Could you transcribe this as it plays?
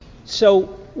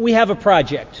So we have a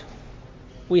project.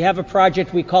 We have a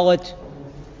project, we call it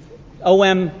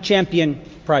OM Champion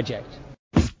Project.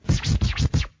 Centre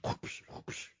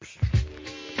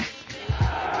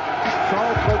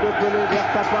de Pelé vers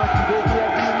Papin qui dévie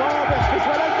habilement vers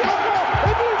Chrysoanel qui reprend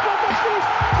et but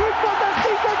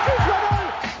fantastique de Chrysoanel.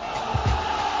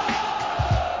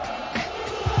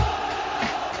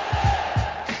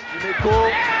 Dimeco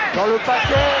dans le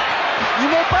paquet, il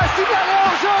n'est pas signalé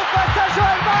en jeu face à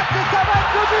Joël Max et ça va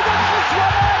être le but de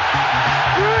Chrysoanel.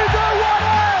 But de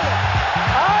Wallel,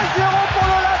 1-0 pour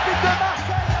l'Olympique de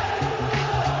Marseille.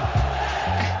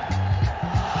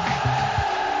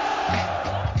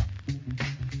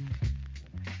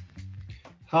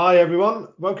 Hi everyone,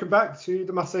 welcome back to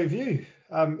the Marseille View.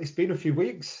 It's been a few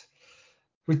weeks.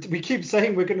 We keep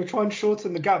saying we're going to try and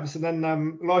shorten the gaps, and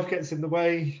then life gets in the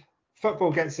way,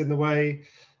 football gets in the way,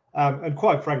 and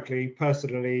quite frankly,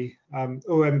 personally,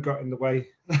 OM got in the way.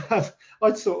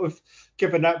 I'd sort of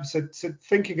given up, so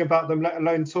thinking about them, let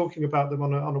alone talking about them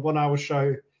on a 1 hour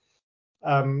show,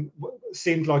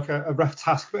 seemed like a rough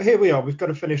task. But here we are, we've got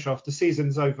to finish off. The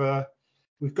season's over.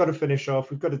 We've got to finish off.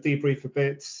 We've got to debrief a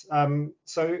bit.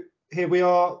 So here we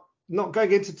are, not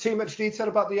going into too much detail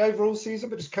about the overall season,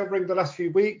 but just covering the last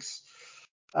few weeks.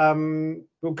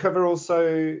 We'll cover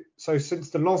also, so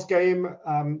since the last game,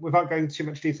 without going too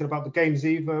much detail about the games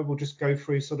either, we'll just go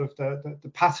through sort of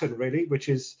the pattern really, which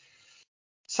is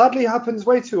sadly happens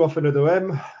way too often at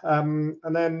OM.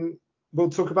 And then we'll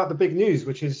talk about the big news,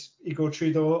 which is Igor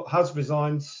Tudor has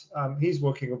resigned. He's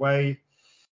walking away.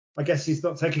 I guess he's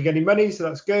not taking any money, so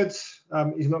that's good.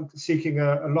 He's not seeking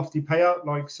a lofty payout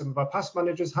like some of our past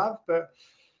managers have, but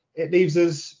it leaves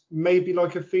us maybe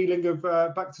like a feeling of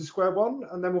back to square one.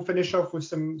 And then we'll finish off with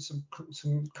some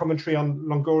commentary on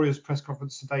Longoria's press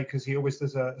conference today, because he always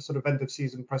does a sort of end of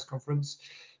season press conference.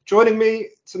 Joining me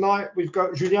tonight, we've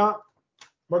got Julien.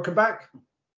 Welcome back.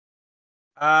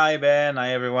 Hi Ben,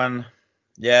 hi everyone.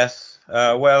 Yes,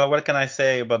 well, what can I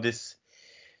say about this,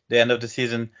 the end of the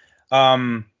season?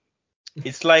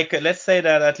 It's like, let's say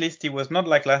that at least it was not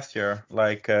like last year.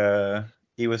 Like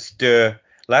it was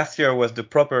last year was the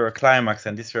proper climax,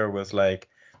 and this year was like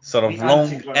sort of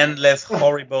long, endless,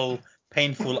 horrible,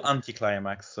 painful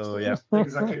anticlimax. So yeah.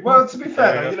 Exactly. Well, to be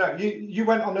fair, though, you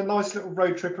went on a nice little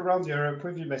road trip around Europe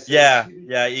with your missus. Yeah,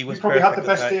 it was. You probably had the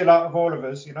best deal out of all of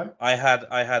us, you know. I had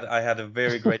a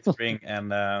very great spring,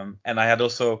 and I had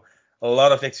also a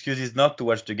lot of excuses not to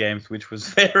watch the games, which was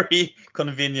very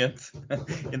convenient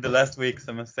in the last weeks,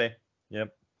 I must say.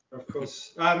 Yep. Of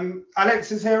course.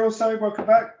 Alex is here also. Welcome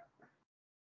back.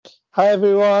 Hi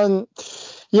everyone.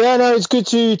 Yeah, no, it's good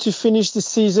to finish the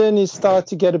season. It started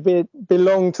to get a bit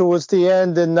long towards the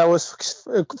end, and I was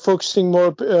focusing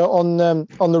more on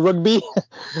the rugby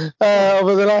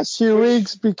over the last few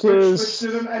weeks, because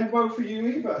which didn't end well for you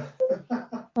either.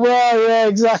 Well, yeah,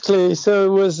 exactly. So it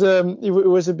was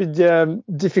a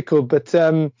bit difficult, but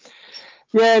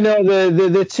yeah, no,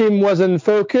 the team wasn't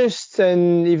focused,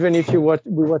 and even if we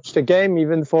watched the game,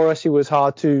 even for us, it was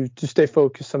hard to stay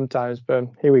focused sometimes. But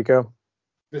here we go.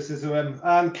 This is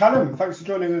Callum. Thanks for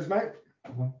joining us, mate.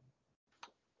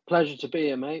 Pleasure to be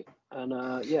here, mate.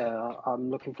 And yeah, I'm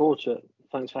looking forward to it.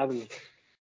 Thanks for having me.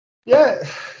 Yeah,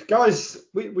 guys,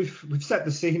 we've set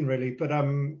the scene really, but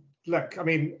look, I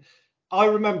mean, I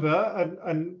remember,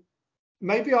 and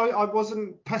maybe I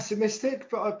wasn't pessimistic,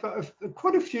 but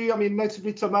quite a few. I mean,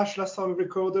 notably Tomasz, last time we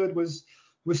recorded, was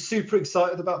super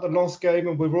excited about the last game,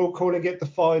 and we were all calling it the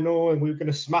final, and we were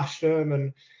going to smash them,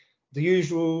 and the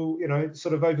usual,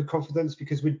 sort of overconfidence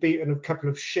because we'd beaten a couple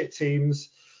of shit teams.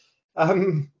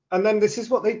 And then this is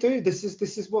what they do. This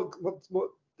is what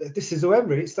this is OM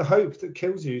really. It's the hope that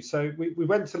kills you. So we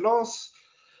went to Lens.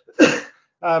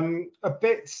 A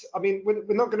bit. I mean,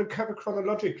 we're not going to cover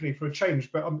chronologically for a change,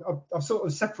 but I've sort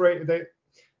of separated it,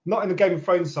 not in the Game of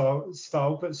Thrones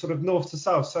style, but sort of north to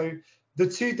south. So the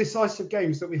two decisive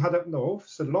games that we had up north,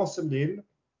 so Lens and Lille.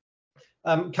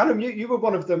 Callum, you were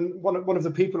one of them, one of the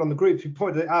people on the group who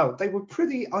pointed it out. They were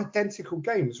pretty identical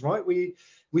games, right? We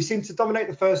seemed to dominate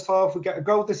the first half. We get a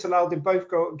goal disallowed in both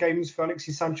games for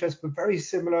Alexis Sanchez, but very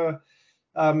similar.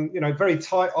 Very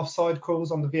tight offside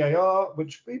calls on the VAR,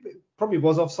 which probably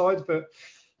was offside, but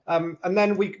and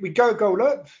then we go a goal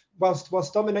up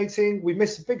whilst dominating. We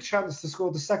miss a big chance to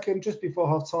score the second just before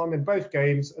half time in both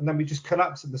games, and then we just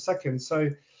collapse in the second. So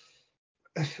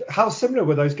how similar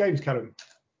were those games, Callum?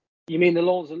 You mean the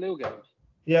Lens and Lille games?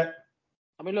 Yeah.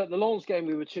 I mean, look, the Lens game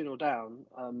we were 2-0 down,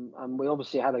 and we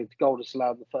obviously had a goal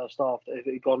disallowed in the first half that if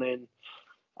it had gone in,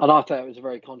 and I thought it was a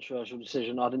very controversial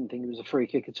decision. I didn't think it was a free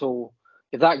kick at all.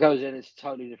 If that goes in, it's a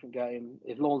totally different game.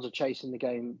 If Lens are chasing the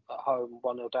game at home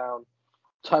 1-0 down,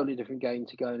 totally different game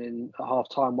to going in at half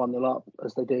time 1-0 up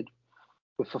as they did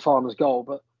with Fofana's goal.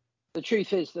 But the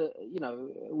truth is that,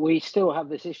 we still have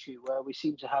this issue where we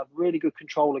seem to have really good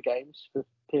control of games for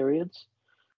periods.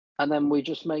 And then we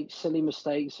just make silly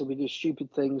mistakes and we do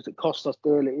stupid things that cost us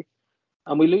dearly.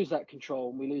 And we lose that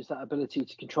control and we lose that ability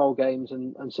to control games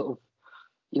and sort of,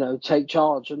 take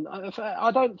charge. And I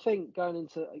don't think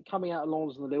coming out of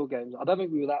Lens and the Lille games, I don't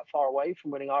think we were that far away from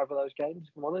winning either of those games,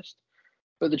 if I'm honest.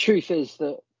 But the truth is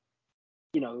that,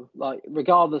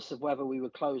 regardless of whether we were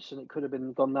close and it could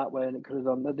have gone that way and it could have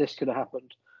done that, this could have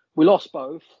happened. We lost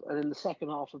both. And in the second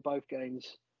half of both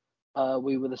games,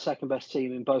 we were the second best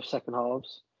team in both second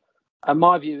halves. And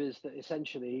my view is that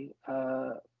essentially,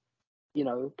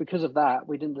 because of that,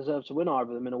 we didn't deserve to win either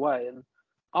of them in a way. And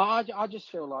I just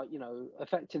feel like,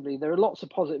 effectively, there are lots of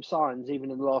positive signs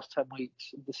even in the last 10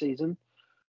 weeks of the season.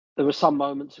 There were some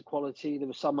moments of quality. There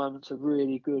were some moments of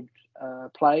really good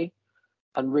play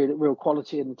and real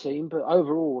quality in the team. But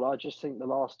overall, I just think the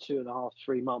last 2.5,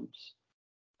 3 months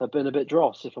have been a bit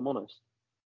dross, if I'm honest.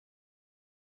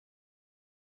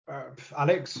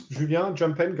 Alex, Julien,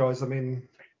 jump in, guys.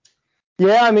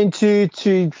 Yeah,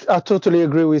 I totally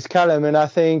agree with Callum, and I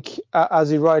think, as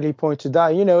he rightly pointed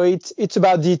out, it's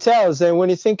about details. And when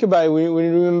you think about it, when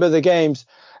you remember the games,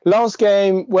 last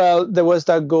game, well, there was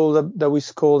that goal that we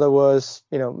scored. That was,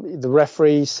 the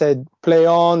referee said play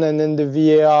on, and then the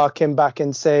VAR came back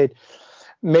and said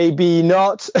maybe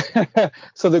not.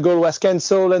 So the goal was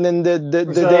cancelled, and then the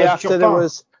day after Chopin, there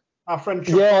was our friend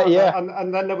Chopin, yeah.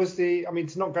 And then there was to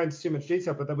not go into too much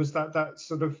detail, but there was that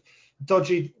sort of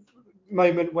dodgy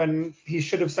moment when he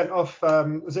should have sent off,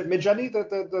 was it Midjani,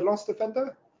 the last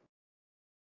defender?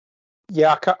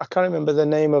 Yeah, I can't remember the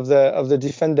name of the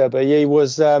defender, but yeah, he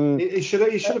was. He should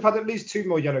have had at least 2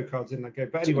 more yellow cards in that game.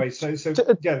 But anyway,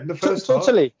 the first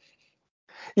totally. half.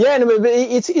 Yeah, no, but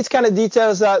it's kind of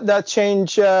details that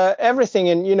change everything.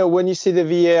 And when you see the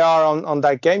VAR on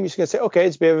that game, you're going to say, okay,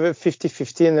 it's a bit of a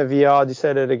 50-50, and the VAR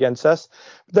decided against us.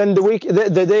 Then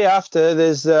the day after,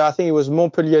 there's I think it was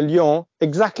Montpellier-Lyon,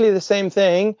 exactly the same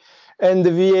thing, and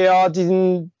the VAR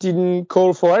didn't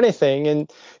call for anything.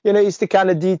 And it's the kind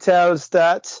of details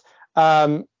that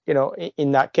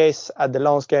in that case at the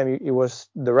Lens game, it was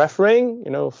the refereeing,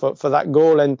 for that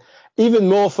goal. And even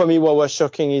more for me, what was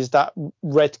shocking is that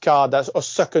red card, or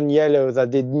second yellow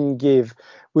that they didn't give,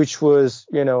 which was,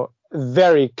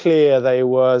 very clear that it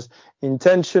was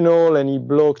intentional, and he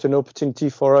blocked an opportunity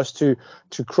for us to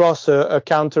cross a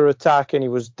counter attack, and it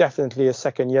was definitely a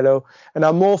second yellow. And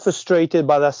I'm more frustrated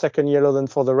by that second yellow than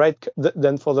for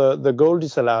the goal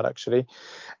disallowed, actually.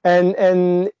 And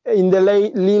in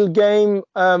the Lille game,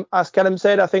 as Callum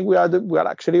said, I think we had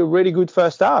actually a really good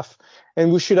first half,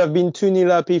 and we should have been 2-0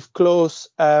 up if close.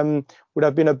 Would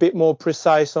have been a bit more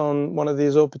precise on one of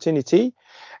these opportunities.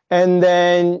 And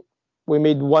then we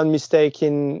made one mistake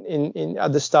in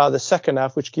at the start of the second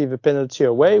half, which gave a penalty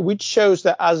away, which shows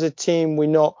that as a team we're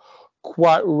not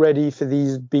quite ready for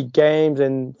these big games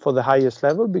and for the highest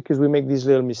level, because we make these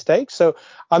little mistakes. So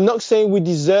I'm not saying we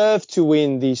deserve to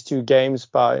win these 2 games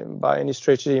by any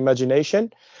stretch of the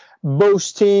imagination.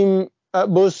 Both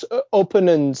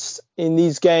opponents in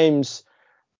these games,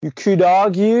 you could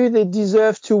argue they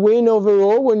deserve to win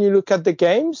overall when you look at the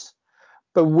games,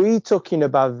 but we're talking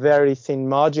about very thin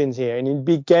margins here. And in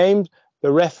big games,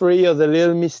 the referee or the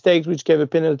little mistakes which gave a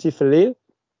penalty for Lille,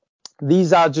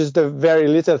 these are just a very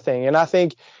little thing. And I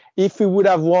think if we would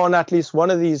have won at least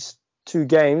one of these 2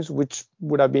 games, which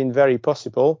would have been very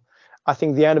possible, I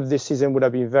think the end of this season would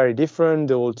have been very different.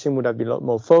 The whole team would have been a lot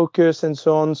more focused and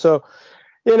so on. So,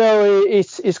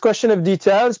 it's question of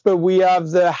details, but we have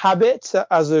the habit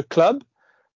as a club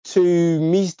to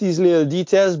miss these little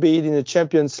details, be it in the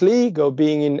Champions League or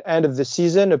being in end of the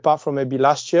season, apart from maybe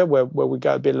last year where we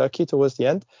got a bit lucky towards the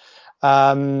end.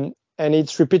 And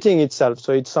it's repeating itself.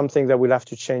 So it's something that we'll have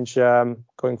to change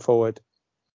going forward.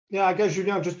 Yeah, I guess,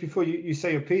 Julien, just before you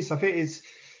say your piece, I think it's,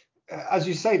 as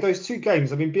you say, those 2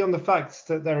 games, beyond the fact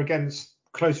that they're against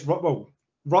close,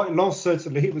 right, Lens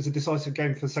certainly it was a decisive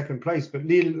game for second place, but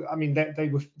Lille,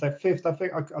 they're 5th, I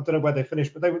think. I don't know where they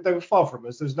finished, but they were far from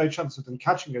us. There was no chance of them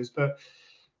catching us. But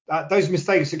those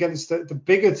mistakes against the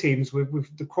bigger teams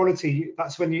with the quality,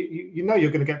 that's when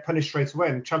you're going to get punished straight away.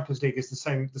 And Champions League is the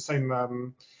same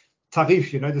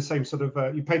tarif, the same sort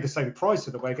of, you pay the same price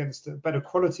in a way against better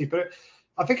quality. But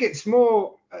I think it's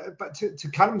more, but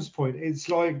to Callum's point, it's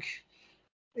like,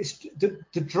 it's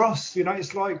the dross,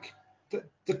 it's like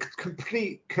the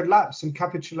complete collapse and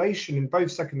capitulation in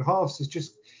both second halves. Is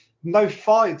just no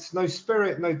fight, no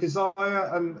spirit, no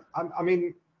desire. And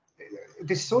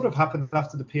this sort of happened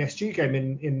after the PSG game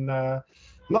in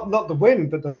not the win,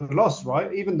 but the loss,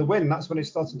 right? Even the win, that's when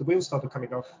the wheels started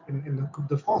coming off in the Coupe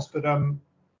de France. But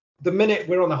the minute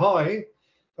we're on a high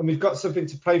and we've got something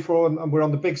to play for and we're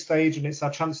on the big stage and it's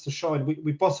our chance to shine,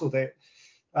 we bottled it.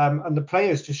 And the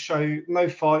players just show no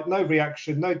fight, no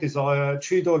reaction, no desire.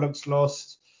 Tudor looks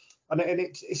lost. And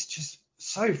it's just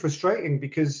so frustrating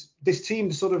because this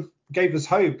team sort of gave us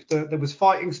hope that there was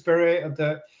fighting spirit and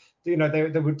that, you know,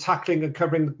 they were tackling and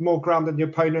covering more ground than the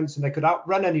opponents and they could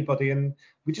outrun anybody. And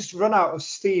we just run out of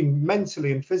steam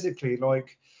mentally and physically.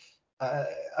 Like,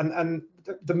 and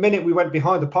the minute we went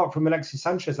behind, apart from Alexis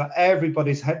Sanchez, like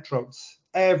everybody's head dropped.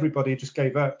 Everybody just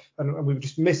gave up, and we were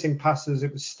just missing passes.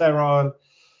 It was sterile,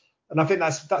 and I think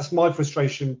that's my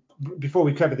frustration. Before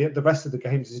we cover the rest of the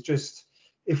games, is just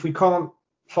if we can't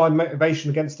find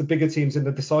motivation against the bigger teams in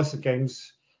the decisive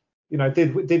games, you know,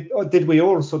 did we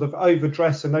all sort of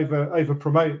overdress and over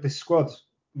promote this squad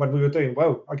when we were doing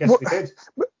well? I guess we did.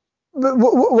 But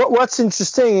what's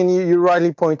interesting, and you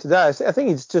rightly pointed out, I think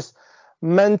it's just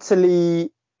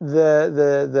mentally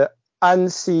the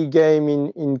Annecy game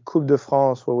in Coupe de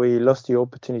France where we lost the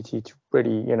opportunity to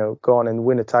really, you know, go on and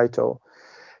win a title,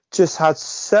 just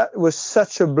was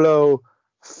such a blow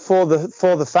for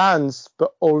the fans,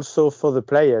 but also for the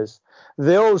players.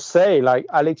 They all say, like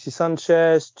Alexis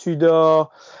Sanchez, Tudor,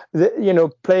 you know,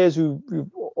 players who've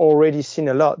already seen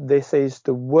a lot, they say it's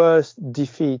the worst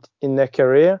defeat in their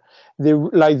career.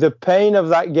 Like the pain of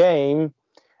that game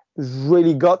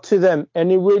really got to them,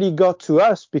 and it really got to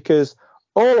us because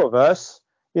all of us,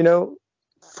 you know,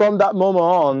 from that moment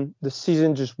on, the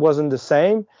season just wasn't the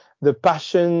same. The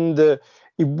passion,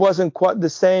 it wasn't quite the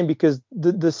same because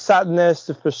the sadness,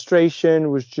 the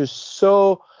frustration was just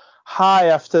so high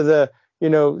after the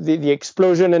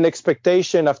explosion and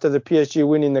expectation after the PSG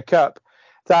win in the cup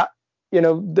that, you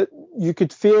know, that you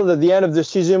could feel that the end of the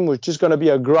season was just going to be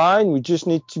a grind. We just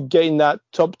need to get in that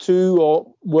top 2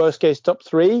 or worst case top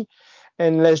 3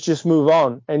 and let's just move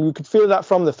on. And we could feel that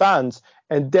from the fans,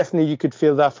 and definitely you could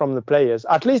feel that from the players.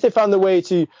 At least they found a way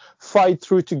to fight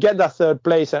through to get that third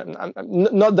place. And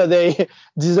not that they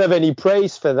deserve any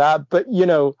praise for that, but, you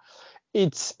know,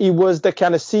 it was the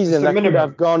kind of season that could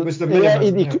have gone. It was the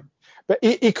minimum. But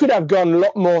it could have gone a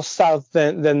lot more south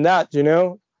than that, you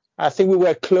know. I think we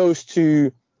were close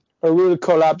to a real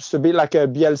collapse, a bit like a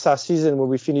Bielsa season where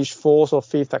we finished 4th or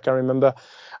 5th, I can't remember,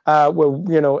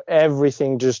 where, you know,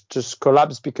 everything just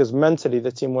collapsed because mentally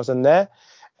the team wasn't there.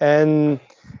 And,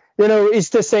 you know, it's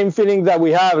the same feeling that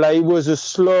we have. Like it was a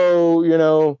slow, you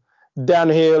know,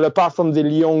 downhill, apart from the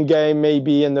Lyon game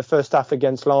maybe in the first half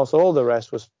against Lens. All the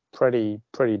rest was pretty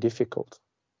difficult.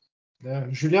 Yeah.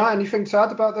 Julien, anything to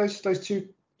add about those two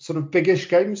sort of biggish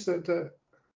games that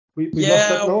we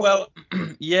lost up north? Well,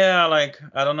 yeah, like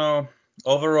I don't know.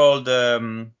 Overall,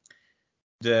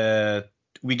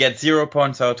 we get 0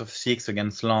 points out of 6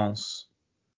 against Lens.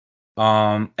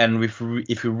 And if we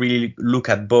really look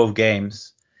at both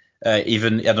games,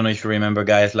 even I don't know if you remember,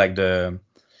 guys, like the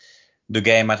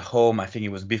game at home. I think it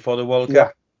was before the World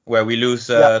Cup where we lose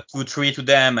 2-3 to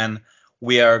them and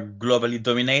we are globally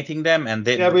dominating them, and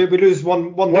we lose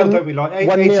 1-0, don't we? Like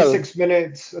 86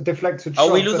 minutes, a deflected shot.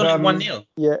 Oh, we lose only 1-0.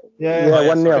 Yeah,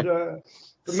 1-0.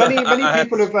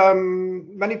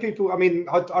 Many people. I mean,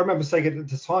 I remember saying it at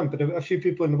the time, but a few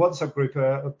people in the WhatsApp group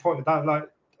pointed out, like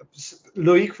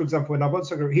Loic, for example, in our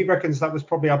WhatsApp group, he reckons that was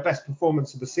probably our best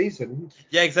performance of the season.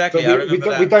 Yeah, exactly. But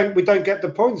we don't get the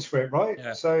points for it, right?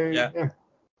 Yeah. So yeah.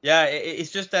 Yeah,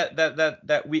 it's just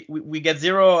that we get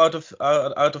 0 out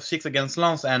of 6 against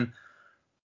Lens, and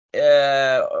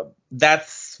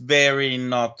that's very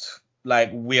not, like,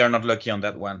 we are not lucky on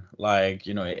that one. Like,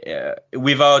 you know,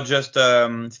 without just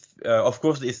of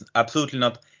course it's absolutely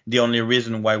not the only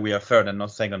reason why we are third and not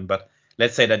second, but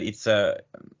let's say that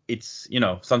it's you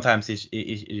know, sometimes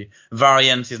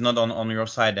variance is not on your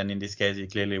side, and in this case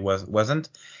it clearly wasn't.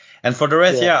 And for the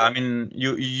rest, I mean,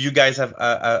 you guys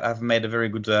have made a very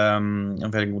good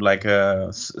like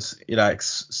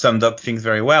summed up things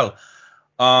very well.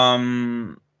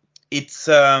 It's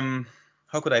how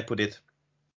could I put it?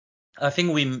 I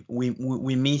think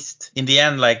we missed in the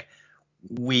end. Like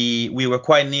we were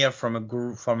quite near from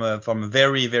a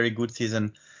very, very good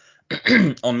season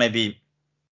on maybe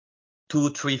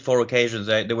 2, 3, 4 occasions.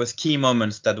 There was key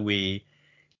moments that we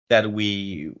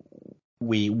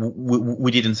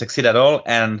didn't succeed at all,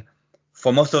 and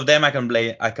for most of them,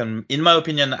 in my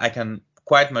opinion, I can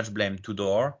quite much blame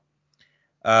Tudor,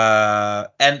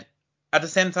 and at the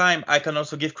same time, I can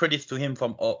also give credit to him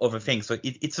from other things. So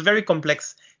it's a very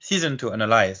complex season to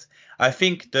analyze. I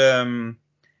think the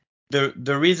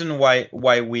reason why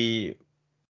we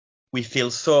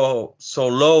feel so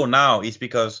low now is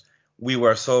because we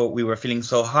were feeling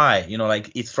so high,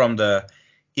 like it's from the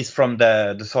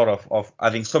sort of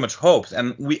having so much hopes,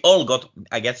 and we all got,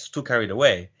 I guess, too carried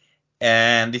away.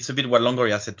 And it's a bit what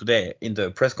Longoria said today in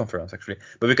the press conference, actually,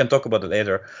 but we can talk about it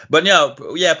later. But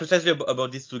yeah, precisely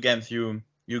about these two games, you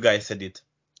guys said it.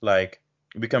 Like,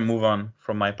 we can move on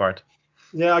from my part.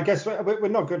 Yeah, I guess we're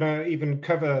not going to even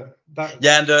cover that.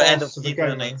 Yeah, and the end of the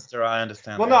season, game, etc. I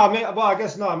understand. Well, no, I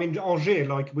guess no. I mean, Angers,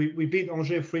 like we beat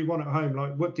Angers 3-1 at home.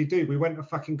 Like, what did do? We went a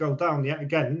fucking goal down yet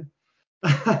again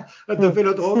at the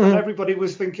Vélodrome, and everybody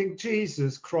was thinking,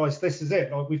 Jesus Christ, this is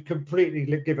it. Like, we've completely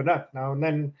given up now. And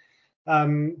then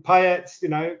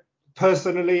Payet,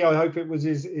 personally, I hope it was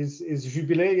his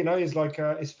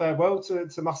jubilé, his farewell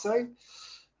to Marseille.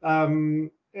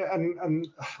 And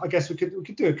I guess we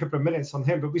could do a couple of minutes on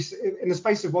him, but in the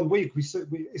space of 1 week,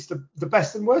 it's the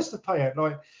best and worst of Payet.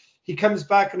 Like, he comes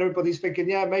back and everybody's thinking,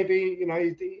 yeah, maybe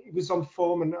he was on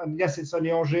form, and yes, it's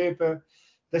only Angers, but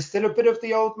there's still a bit of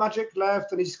the old magic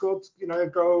left, and he scored a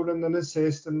goal and an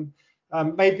assist, and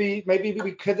maybe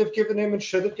we could have given him and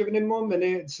should have given him more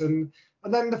minutes, and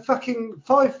then the fucking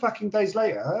 5 fucking days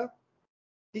later,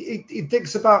 he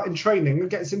digs about in training and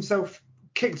gets himself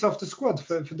kicked off the squad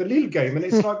for the Lille game, and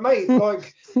it's like, mate,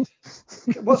 like,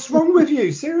 what's wrong with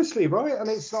you? Seriously, right? And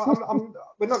it's like, I'm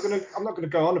not gonna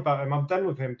go on about him. I'm done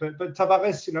with him. But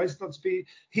Tavares, it's not to be.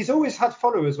 He's always had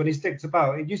followers when he's dicked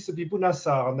about. It used to be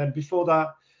Bounassar, and then before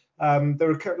that, there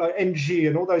were like NG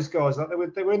and all those guys. Like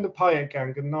they were in the Payet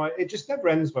gang, and it just never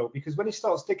ends well, because when he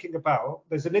starts dicking about,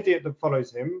 there's an idiot that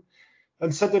follows him,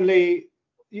 and suddenly,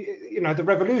 the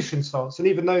revolution starts. And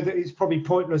even though that it's probably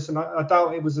pointless, and I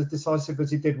doubt it was as decisive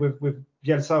as he did with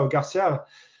Bielsa or Garcia,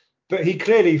 but he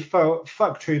clearly felt,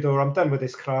 fuck Trudeau, I'm done with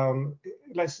this clown.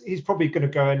 He's probably going to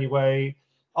go anyway.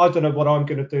 I don't know what I'm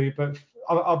going to do, but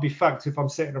I'll be fucked if I'm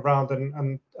sitting around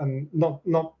and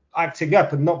not acting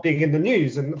up and not being in the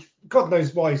news. And God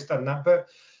knows why he's done that, but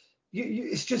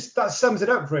it's just, that sums it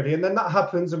up, really. And then that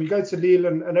happens, and we go to Lille,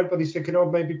 and everybody's thinking,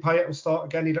 oh, maybe Payet will start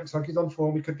again. He looks like he's on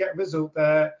form. We could get a result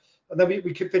there, and then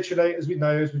we capitulate, as we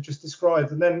just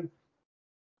described. And then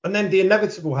the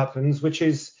inevitable happens, which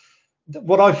is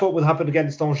what I thought would happen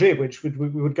against Angers, which we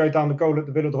would go down the goal at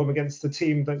the Vélodrome against a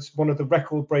team that's one of the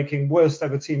record-breaking worst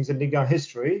ever teams in Ligue 1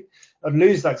 history, and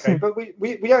lose that game. But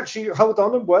we actually held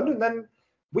on and won, and then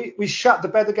we shat the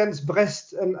bed against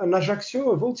Brest and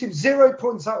Ajaccio, of all teams. 0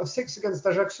 points out of 6 against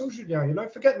Ajaccio, Julien.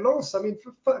 Forget loss. I mean,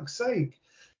 for fuck's sake.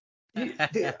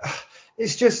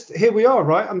 It's just, here we are,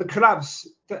 right? And the collapse.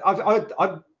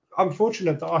 I'm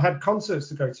fortunate that I had concerts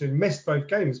to go to and missed both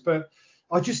games, but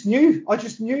I just knew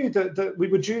that we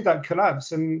would do that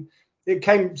collapse, and it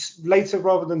came later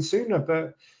rather than sooner.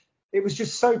 But it was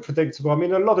just so predictable. I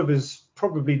mean, a lot of us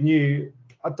probably knew.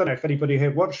 I don't know if anybody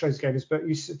here watched those games, but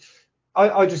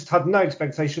I just had no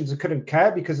expectations. I couldn't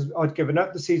care because I'd given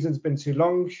up. The season's been too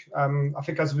long. I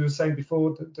think, as we were saying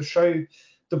before, the show,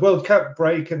 the World Cup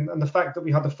break, and the fact that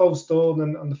we had the false dawn,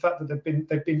 and the fact that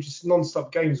they've been just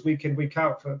non-stop games week in, week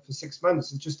out for 6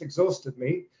 months has just exhausted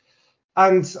me.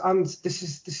 And this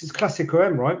is classic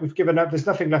OM, right? We've given up. There's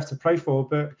nothing left to play for.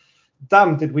 But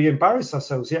damn, did we embarrass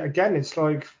ourselves yet again? It's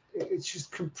like, it's just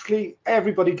complete.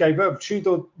 Everybody gave up.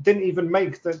 Trudeau didn't even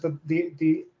make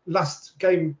the last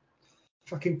game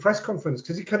fucking press conference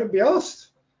because he couldn't be asked.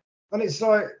 And it's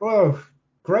like, oh,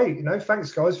 great,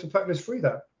 thanks guys for putting us through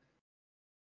that.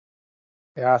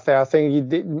 Yeah, I think you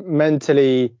did,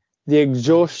 mentally, the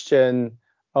exhaustion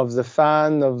of the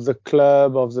fan, of the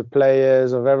club, of the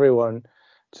players, of everyone,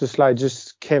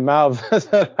 just came out of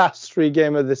the last 3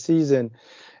 games of the season.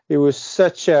 It was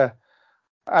such a,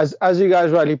 as you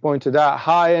guys rightly pointed out,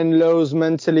 high and lows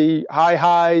mentally, high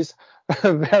highs,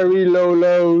 very low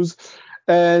lows,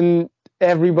 and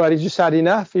everybody just had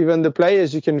enough. Even the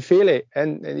players, you can feel it,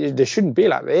 and they shouldn't be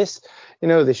like this.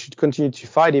 They should continue to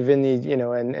fight, even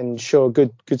and show a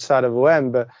good side of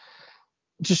OM, but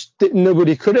just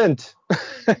nobody couldn't.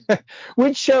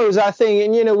 Which shows, I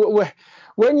think, and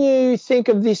when you think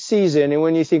of this season and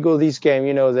when you think of this game,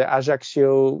 the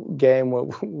Ajaccio game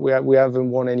where we haven't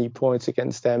won any points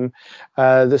against them,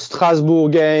 the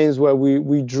Strasbourg games where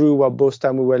we drew where both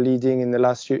time we were leading in the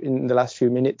last few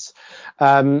minutes,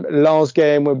 Lens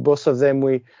game where both of them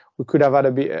we could have had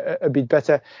a bit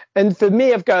better. And for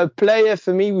me, I've got a player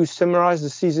who summarized the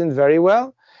season very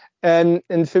well, and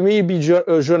for me it'd be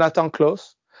Jonathan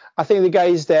Klaus. I think the guy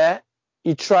is there.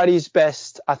 He tried his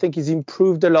best. I think he's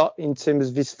improved a lot in terms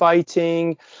of his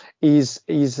fighting, his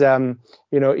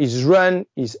run,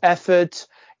 his effort.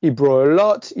 He brought a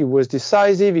lot. He was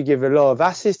decisive. He gave a lot of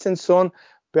assists and so on.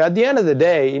 But at the end of the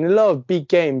day, in a lot of big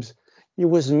games, he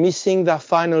was missing that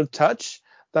final touch,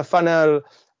 that final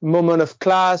moment of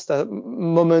class, that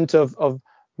moment of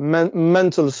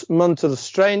mental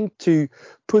strength to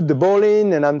put the ball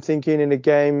in. And I'm thinking in a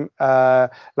game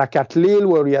like at Lille,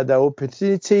 where he had the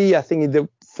opportunity. I think in the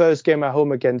first game at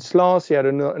home against Lens, he had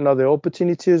another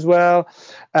opportunity as well.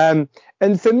 And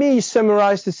for me, he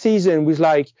summarized the season with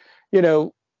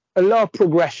a lot of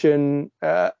progression,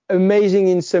 amazing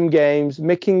in some games,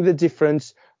 making the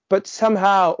difference, but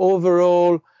somehow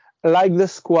overall, like the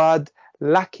squad,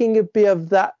 lacking a bit of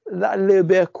that little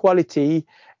bit of quality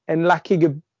and lacking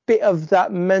a bit of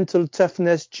that mental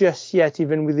toughness just yet,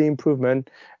 even with the improvement.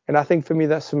 And I think for me,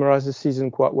 that summarized the season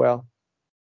quite well.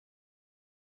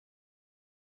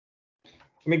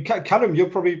 I mean, Callum, you're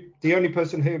probably the only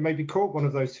person who maybe caught one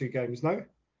of those two games, no?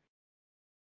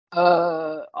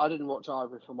 I didn't watch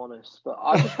either, if I'm honest, but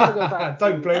I just want to go back.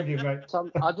 Don't blame you, mate.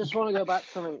 I just want to go back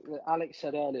to something that Alex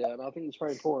said earlier, and I think it's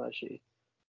very important actually.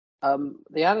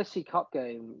 The Annecy Cup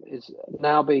game is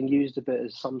now being used a bit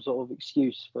as some sort of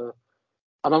excuse for,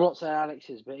 and I'm not saying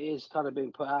Alex's, but it is kind of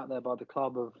being put out there by the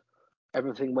club of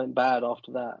everything went bad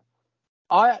after that.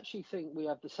 I actually think we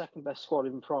have the second best squad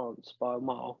in France by a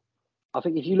mile. I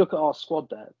think if you look at our squad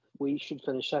depth, we should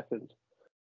finish second.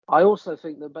 I also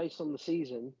think that based on the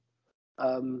season,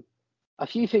 a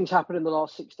few things happened in the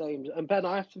last 6 games. And Ben,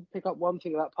 I have to pick up one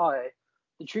thing about Payet.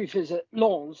 The truth is that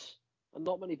Lens, and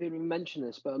not many people mention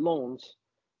this, but Lens,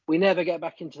 we never get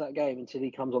back into that game until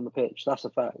he comes on the pitch. That's a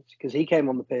fact, because he came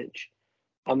on the pitch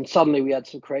and suddenly we had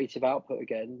some creative output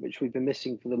again, which we've been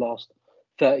missing for the last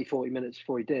 30, 40 minutes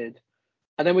before he did.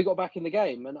 And then we got back in the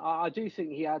game. And I do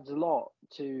think he adds a lot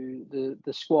to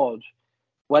the squad.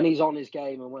 When he's on his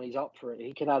game and when he's up for it,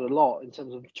 he can add a lot in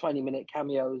terms of 20-minute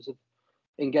cameos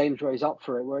in games where he's up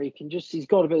for it, where he's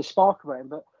got a bit of spark about him.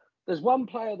 But there's one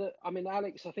player that, I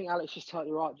think Alex is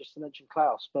totally right just to mention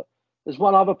Klaus, but there's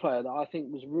one other player that I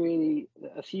think was really,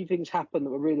 a few things happened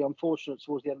that were really unfortunate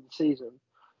towards the end of the season,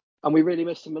 and we really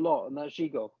missed him a lot, and that's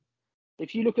Gigot.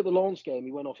 If you look at the Lens game,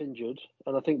 he went off injured,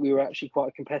 and I think we were actually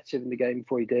quite competitive in the game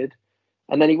before he did.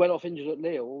 And then he went off injured at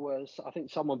Lille, where I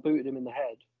think someone booted him in the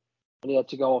head, and he had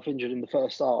to go off injured in the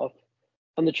first half.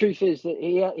 And the truth is that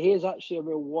he is actually a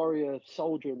real warrior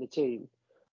soldier in the team.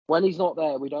 When he's not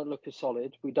there, we don't look as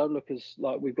solid. We don't look as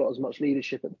like we've got as much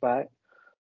leadership at the back.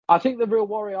 I think the real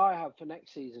worry I have for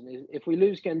next season is if we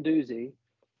lose Guendouzi,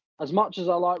 as much as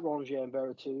I like Rongier and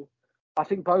Veretout, I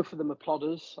think both of them are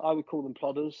plodders. I would call them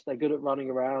plodders. They're good at running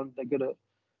around. They're good at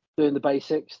doing the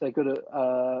basics. They're good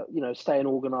at staying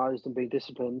organised and being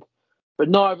disciplined. But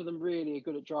neither of them really are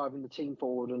good at driving the team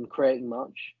forward and creating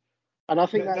much. And I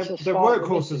think they're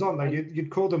workhorses, aren't they?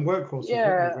 You'd call them workhorses.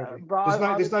 Yeah, really?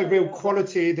 But there's no real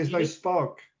quality. There's no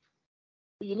spark.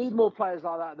 But you need more players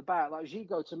like that at the back. Like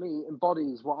Gigot, to me,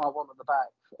 embodies what I want at the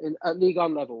back at Ligue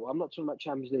 1 level. I'm not talking about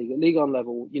Champions League. At Ligue 1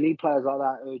 level, you need players like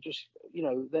that who are just,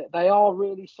 they are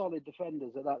really solid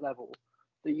defenders at that level.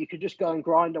 That you could just go and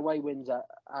grind away wins at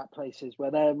places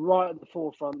where they're right at the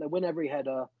forefront. They win every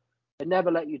header. They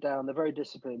never let you down. They're very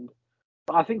disciplined.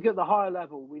 But I think at the higher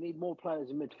level, we need more players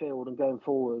in midfield and going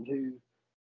forward who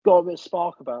got a bit of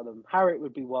spark about them. Harriet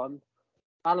would be one.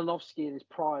 Alanovsky in his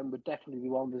prime would definitely be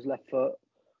one with his left foot.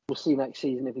 We'll see next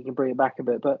season if he can bring it back a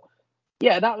bit. But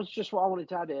yeah, that was just what I wanted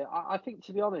to add here. I think,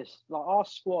 to be honest, like our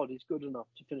squad is good enough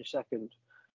to finish second.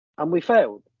 And we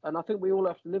failed. And I think we all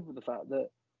have to live with the fact that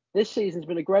this season's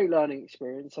been a great learning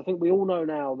experience. I think we all know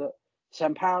now that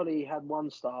Sampaoli had one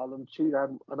style and Tude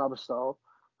had another style.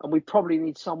 And we probably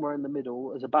need somewhere in the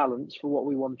middle as a balance for what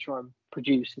we want to try and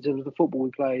produce in terms of the football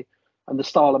we play and the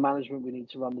style of management we need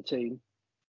to run the team.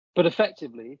 But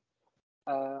effectively,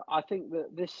 I think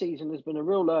that this season has been a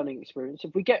real learning experience.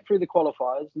 If we get through the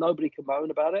qualifiers, nobody can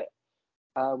moan about it.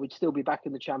 We'd still be back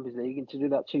in the Champions League. And to do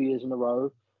that 2 years in a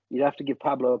row, you'd have to give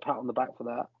Pablo a pat on the back for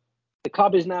that. The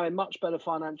club is now in much better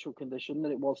financial condition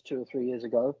than it was 2 or 3 years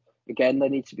ago. Again, they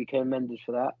need to be commended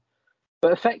for that.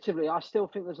 But effectively, I still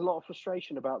think there's a lot of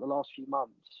frustration about the last few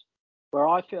months where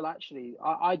I feel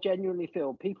I genuinely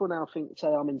feel people now say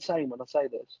I'm insane when I say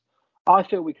this. I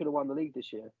feel we could have won the league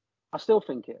this year. I still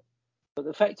think it. But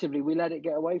effectively, we let it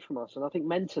get away from us. And I think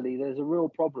mentally, there's a real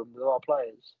problem with our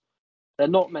players. They're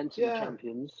not mentally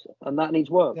champions, and that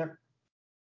needs work.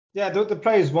 Yeah, the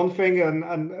play is one thing, and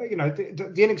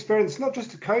the inexperience, not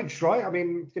just the coach, right? I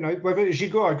mean, whether it's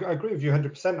Gigot, I agree with you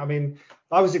 100%. I mean,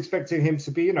 I was expecting him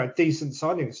to be, decent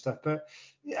signing and stuff, but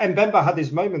Mbemba had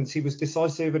his moments. He was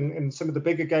decisive in some of the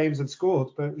bigger games and scored,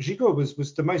 but Gigot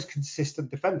was the most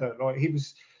consistent defender. Like he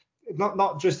was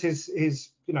not just his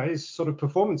sort of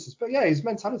performances, but his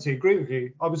mentality. I agree with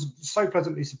you. I was so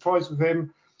pleasantly surprised with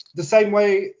him. The same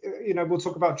way, we'll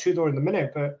talk about Tudor in a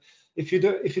minute, but if you'd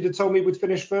have told me we'd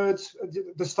finish third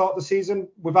at the start of the season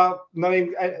without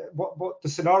knowing what the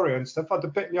scenario and stuff, I'd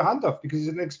have bitten your hand off, because he's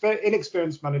an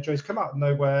inexperienced manager. He's come out of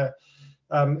nowhere.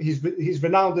 He's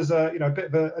renowned as a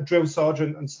bit of a drill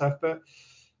sergeant and stuff, but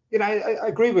I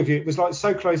agree with you. It was like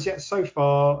so close yet so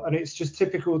far, and it's just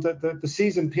typical that the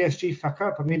season PSG fuck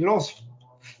up. I mean, Lens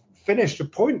finished a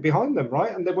point behind them,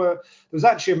 right? And there was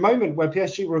actually a moment where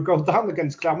PSG were a goal down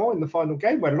against Clermont in the final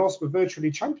game, where Lens were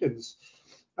virtually champions.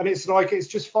 And it's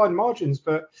just fine margins.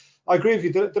 But I agree with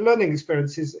you. The learning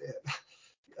experience is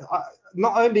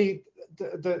not only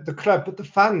the club, but the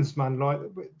fans, man. Like,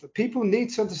 people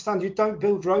need to understand you don't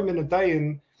build Rome in a day.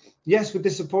 And yes, we're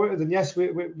disappointed, and yes,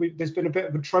 there's been a bit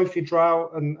of a trophy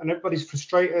drought, and everybody's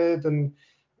frustrated, and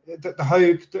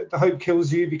the hope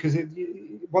kills you, because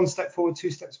one step forward, two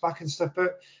steps back and stuff.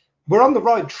 But we're on the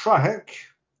right track.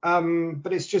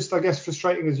 But it's just, I guess,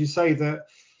 frustrating, as you say, that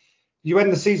you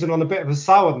end the season on a bit of a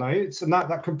sour note, and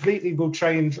that completely will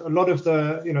change a lot of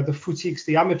the the footix,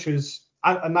 the amateurs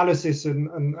analysis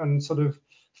and sort of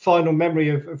final memory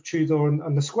of Tudor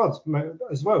and the squad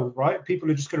as well, right?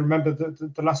 People are just going to remember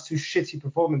the last two shitty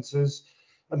performances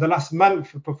and the last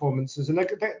month of performances, and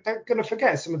they're going to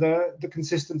forget some of the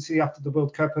consistency after the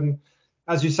World Cup, and,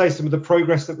 as you say, some of the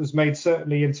progress that was made,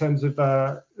 certainly in terms of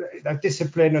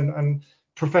discipline and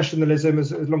professionalism,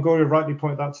 as Longoria rightly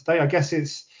pointed out today. I guess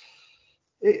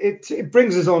it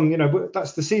brings us on.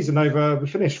 That's the season over. We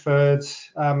finished third.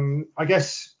 I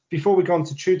guess before we go on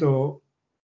to Tudor,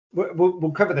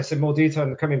 we'll cover this in more detail in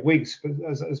the coming weeks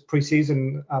as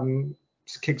pre-season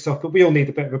kicks off. But we all need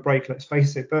a bit of a break, let's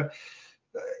face it. But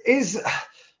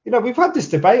we've had this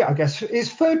debate, I guess.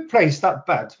 Is third place that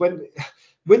bad when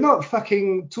we're not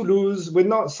fucking Toulouse, we're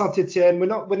not Saint-Etienne, we're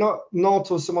not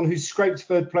Nantes or someone who's scraped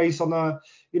third place on a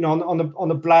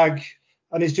blag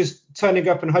and is just turning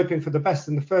up and hoping for the best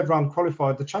in the third round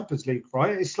qualifier of the Champions League,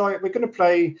 right? It's like we're going to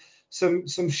play some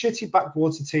shitty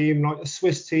backwater team, like a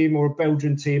Swiss team or a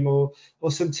Belgian team or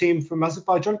some team from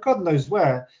Azerbaijan, God knows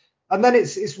where. And then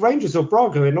it's Rangers or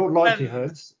Braga in all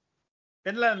likelihood.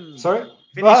 Finland. Sorry?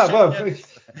 Well,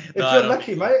 if you're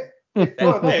lucky, mate.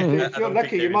 If you're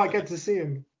lucky, you might get to see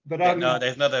him. But no,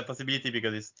 there's not a possibility,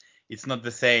 because it's not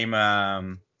the same.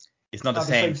 It's not the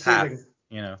same path.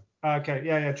 Ceiling. Okay,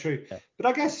 yeah, true. Yeah. But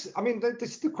I guess, I mean,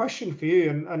 this is the question for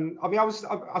you, and I mean,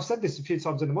 I've said this a few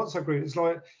times in the WhatsApp group. It's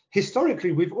like,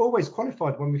 historically, we've always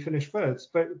qualified when we finish third,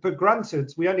 but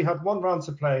granted, we only had one round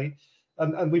to play,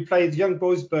 and we played Young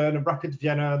Boys Bern and Rapid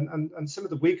Vienna and some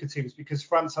of the weaker teams, because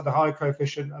France had a higher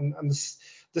coefficient, and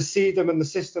the seedom and the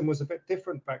system was a bit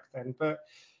different back then. But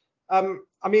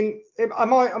I mean,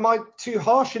 am I too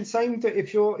harsh in saying that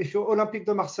if you're Olympique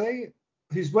de Marseille,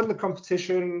 who's won the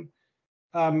competition,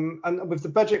 and with the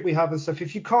budget we have and stuff,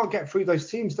 if you can't get through those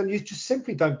teams, then you just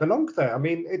simply don't belong there. I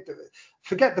mean,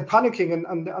 forget the panicking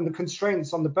and the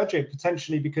constraints on the budget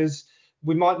potentially, because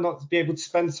we might not be able to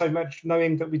spend so much,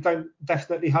 knowing that we don't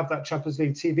definitely have that Champions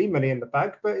League TV money in the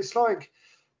bag. But it's like,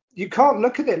 you can't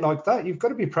look at it like that. You've got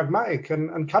to be pragmatic.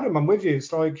 And Callum, I'm with you.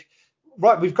 It's like,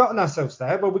 right, we've gotten ourselves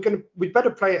there, but we'd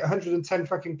better play at 110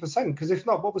 fucking %, because if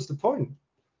not, what was the point?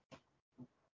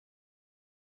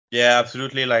 Yeah,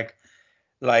 absolutely.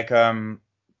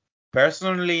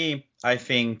 Personally, I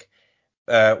think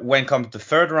when it comes to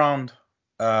third round,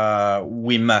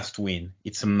 we must win.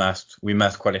 It's a must. We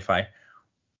must qualify.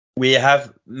 We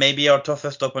have, maybe our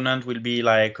toughest opponent will be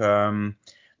like the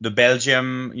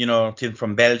Belgium, team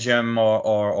from Belgium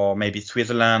or maybe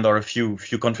Switzerland or a few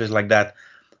countries like that.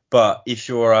 But if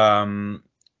you're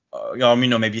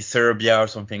maybe Serbia or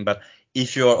something, but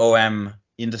if you're OM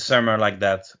in the summer like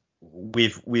that,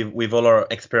 with all our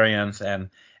experience and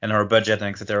our budget and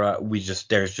etc.,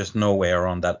 there's just no way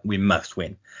around that. We must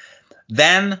win.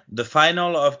 Then the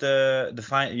final of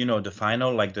the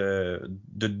final, like the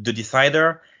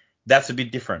decider, that's a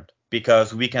bit different,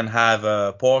 because we can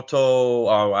have Porto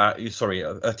or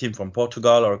a team from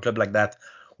Portugal or a club like that,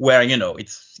 where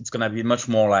it's gonna be much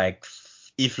more like,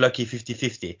 if lucky,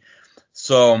 50-50.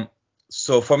 So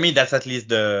for me, that's at least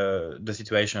the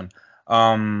situation.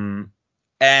 But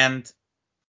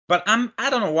I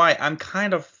don't know why, I'm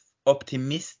kind of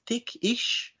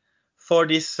optimistic-ish for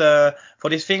this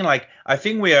thing. Like, I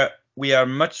think we are a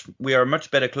much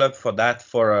better club for that,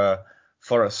 for a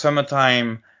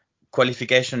summertime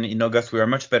qualification in August. We are a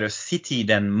much better city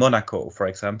than Monaco, for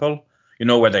example.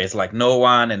 Where there is like no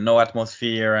one and no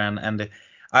atmosphere, and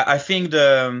I think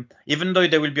even though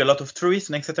there will be a lot of tourists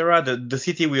and etc., the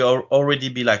city will already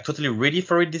be like totally ready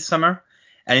for it this summer,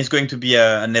 and it's going to be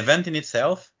an event in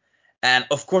itself. And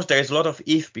of course, there is a lot of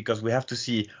if, because we have to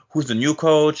see who's the new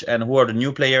coach and who are the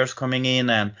new players coming in.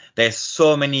 And there's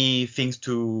so many things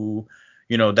to,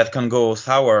 that can go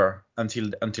sour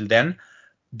until then.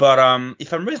 But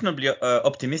if I'm reasonably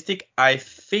optimistic, I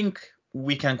think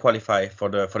we can qualify for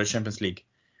the Champions League.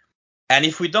 And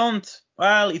if we don't,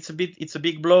 well, it's a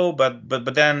big blow. But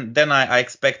then I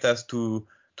expect us to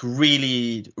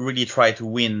really try to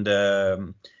win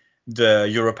the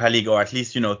Europa League, or at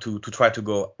least to try to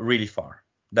go really far.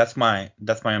 That's my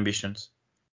ambitions.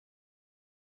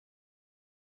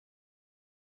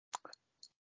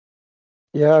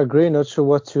 Yeah, I agree. Not sure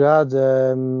what to add.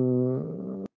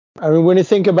 I mean, when you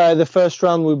think about it, the first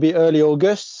round will be early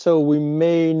August, so we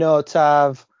may not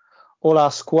have all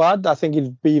our squad. I think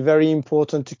it'd be very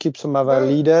important to keep some of our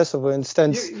leaders. So, for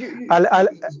instance,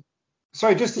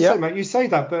 sorry, just to say, mate, you say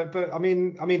that, but I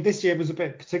mean, this year was a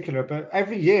bit particular. But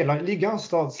every year, like Ligue 1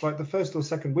 starts like the first or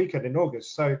second weekend in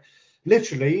August. So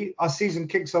literally, our season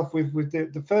kicks off with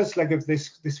the first leg of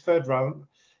this third round,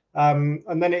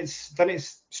 and then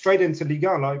it's straight into Ligue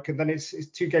 1, and then it's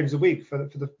 2 games a week for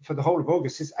the whole of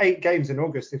August. It's 8 games in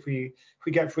August if we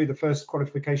get through the first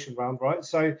qualification round, right?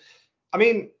 So, I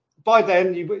mean, by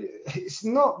then, it's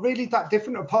not really that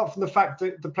different, apart from the fact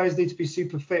that the players need to be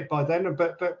super fit by then.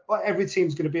 But every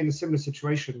team's going to be in a similar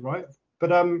situation, right?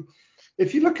 But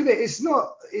if you look at it, it's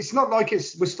not like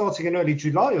we're starting in early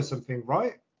July or something,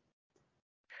 right?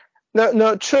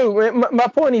 No, true. My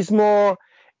point is more,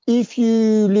 if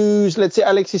you lose, let's say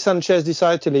Alexis Sanchez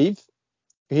decided to leave,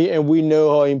 and we know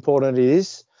how important it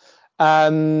is.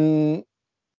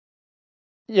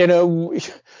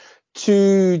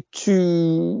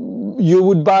 You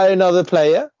would buy another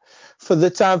player for the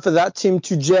time for that team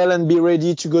to gel and be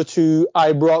ready to go to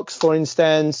Ibrox, for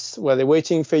instance, where they're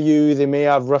waiting for you. They may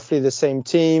have roughly the same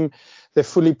team. They're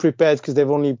fully prepared because they've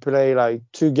only played like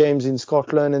 2 games in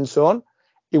Scotland and so on.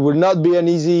 It will not be an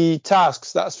easy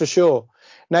task, that's for sure.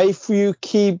 Now, if you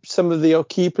keep some of your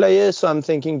key players, so I'm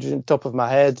thinking top of my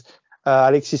head,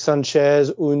 Alexis Sanchez,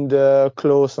 Under,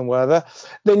 Klose, and whatever,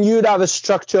 then you'd have a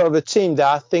structure of a team that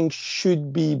I think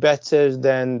should be better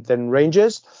than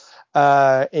Rangers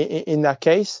in that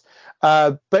case.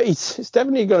 But it's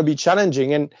definitely going to be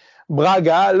challenging. And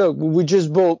Braga, look, we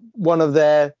just bought one of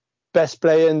their best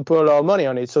player and put a lot of money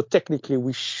on it. So technically,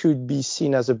 we should be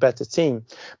seen as a better team.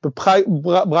 But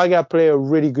Braga play a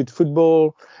really good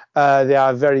football. They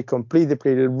are very complete. They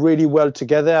play really well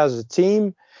together as a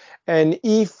team. And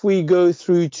if we go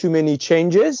through too many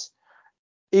changes,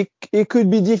 it could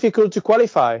be difficult to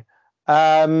qualify.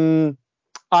 I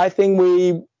think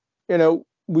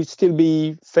we'd still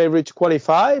be favourite to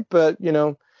qualify, but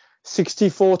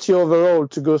 60-40 overall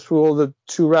to go through all the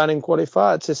 2 round and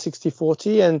qualify. It's a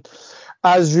 60-40. And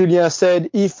as Julien said,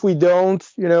 if we don't,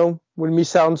 we'll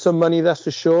miss out on some money, that's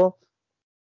for sure.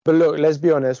 But look, let's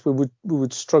be honest, we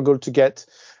would struggle to get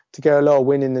a lot of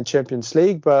win in the Champions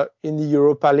League, but in the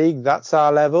Europa League, that's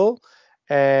our level.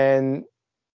 And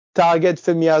target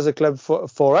for me as a club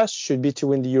for us should be to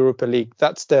win the Europa League.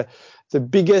 That's the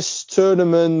biggest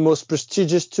tournament, most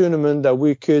prestigious tournament that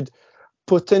we could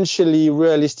potentially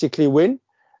realistically win.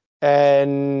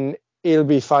 And it'll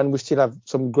be fun. We still have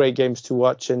some great games to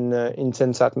watch and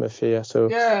intense atmosphere. So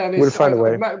yeah, and we'll find a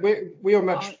way. We are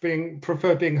much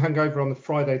prefer being hungover on the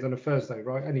Friday than a Thursday,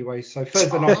 right? Anyway, so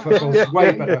Thursday night football is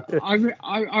way better.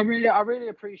 I really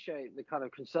appreciate the kind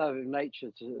of conservative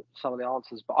nature to some of the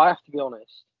answers, but I have to be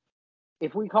honest.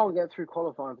 If we can't get through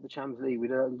qualifying for the Champions League, we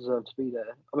don't deserve to be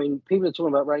there. I mean, people are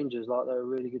talking about Rangers like they're a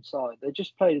really good side. They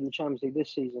just played in the Champions League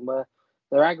this season where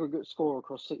their aggregate score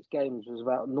across 6 games was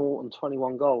about 0 and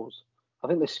 21 goals. I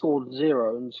think they scored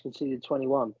 0 and conceded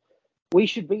 21. We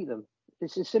should beat them.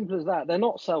 It's as simple as that. They're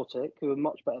not Celtic, who are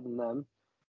much better than them,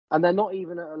 and they're not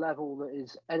even at a level that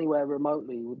is anywhere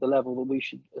remotely with the level that we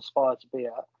should aspire to be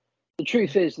at. The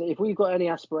truth is that if we've got any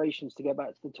aspirations to get back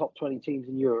to the top 20 teams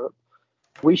in Europe,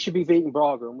 we should be beating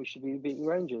Braga and we should be beating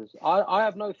Rangers. I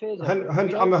have no fears. I'm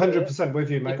 100% with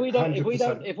you, mate. If we don't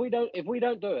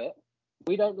do it,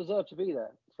 we don't deserve to be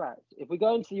there. It's fact. If we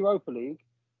go into the Europa League,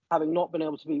 having not been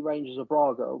able to beat Rangers or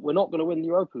Braga, we're not going to win the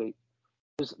Europa League.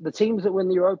 Because the teams that win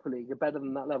the Europa League are better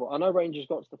than that level. I know Rangers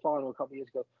got to the final a couple of years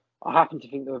ago. I happen to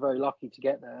think they were very lucky to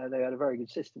get there. They had a very good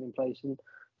system in place, and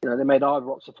they made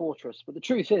Ibrox a fortress. But the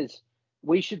truth is,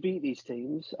 we should beat these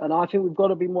teams, and I think we've got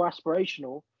to be more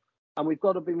aspirational. And we've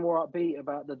got to be more upbeat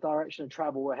about the direction of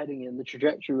travel we're heading in, the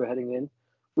trajectory we're heading in.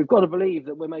 We've got to believe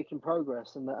that we're making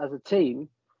progress and that as a team,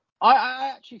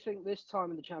 I actually think this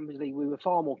time in the Champions League, we were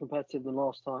far more competitive than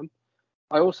last time.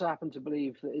 I also happen to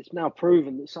believe that it's now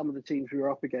proven that some of the teams we were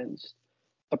up against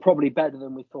are probably better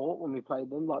than we thought when we played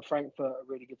them, like Frankfurt, a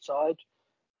really good side.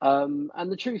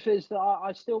 And the truth is that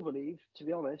I still believe, to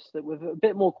be honest, that with a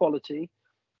bit more quality,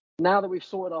 now that we've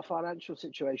sorted our financial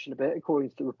situation a bit, according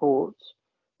to the reports,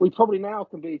 we probably now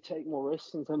can take more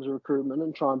risks in terms of recruitment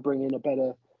and try and bring in a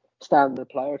better standard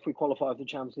player if we qualify for the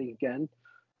Champions League again.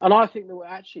 And I think that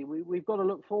we've got to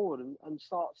look forward and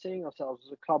start seeing ourselves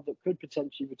as a club that could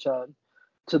potentially return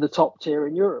to the top tier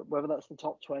in Europe, whether that's the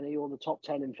top 20 or the top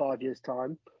 10 in 5 years'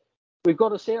 time. We've got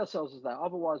to see ourselves as that.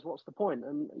 Otherwise, what's the point?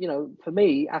 And, for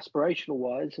me, aspirational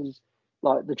wise, and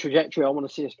like the trajectory I want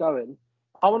to see us going,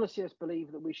 I want to see us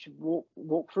believe that we should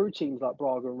walk through teams like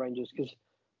Braga and Rangers because,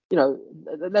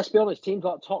 let's be honest, teams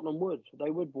like Tottenham would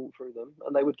walk through them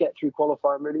and they would get through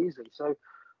qualifying really easily. So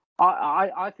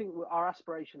I think our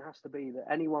aspiration has to be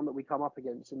that anyone that we come up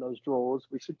against in those draws,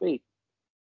 we should beat.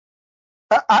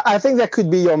 I think that could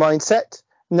be your mindset.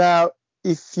 Now,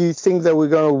 if you think that we're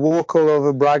going to walk all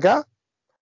over Braga,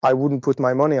 I wouldn't put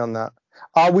my money on that.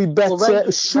 Are we better?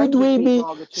 Well, should we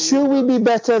be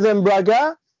better than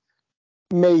Braga?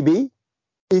 Maybe.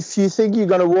 If you think you're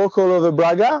going to walk all over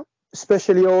Braga,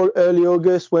 especially early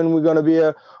August when we're going to be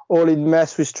all in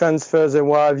mess with transfers and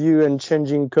what have you, and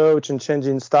changing coach and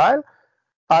changing style,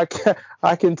 I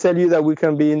can tell you that we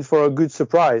can be in for a good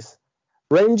surprise.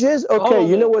 Rangers, okay,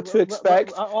 you know what to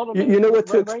expect. You know what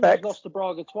to expect. Rangers lost to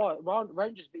Braga twice.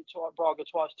 Rangers beat Braga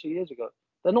twice 2 years ago.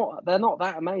 They're not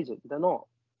that amazing. They're not.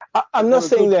 I'm not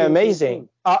saying they're amazing.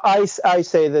 I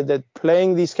say that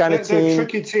playing this kind of team, they're a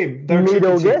tricky team.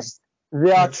 Mid-August,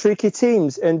 they are tricky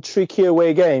teams and tricky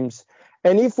away games.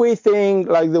 And if we think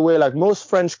like the way like most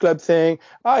French clubs think,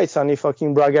 it's only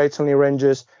fucking Braga, it's only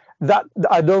Rangers, that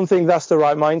I don't think that's the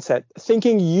right mindset.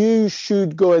 Thinking you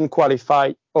should go and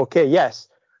qualify, okay, yes,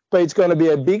 but it's going to be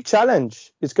a big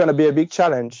challenge.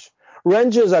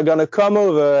 Rangers are going to come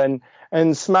over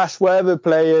and smash wherever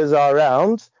players are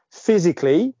around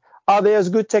physically. Are they as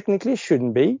good technically?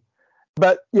 Shouldn't be.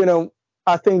 But,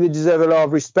 I think they deserve a lot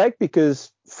of respect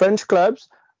because French clubs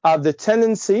have the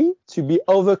tendency to be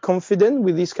overconfident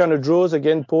with these kind of draws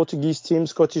against Portuguese teams,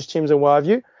 Scottish teams, and what have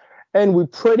you. And we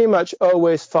pretty much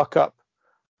always fuck up.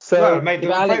 So,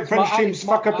 French teams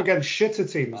fuck up against shitter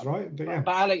teams, right? But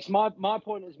Alex, my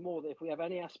point is more that if we have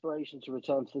any aspiration to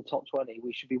return to the top 20,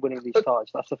 we should be winning these ties.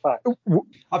 That's a fact.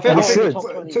 I think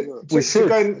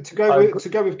to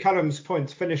go with Callum's point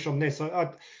to finish on this,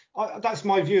 that's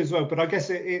my view as well. But I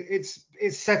guess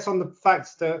it's set on the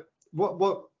fact that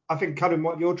what I think, Callum,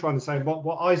 what you're trying to say,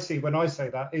 what I see when I say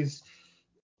that is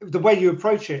the way you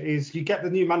approach it is you get the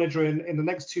new manager in the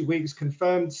next 2 weeks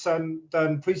confirmed,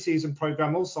 done pre-season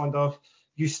program all signed off.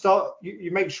 You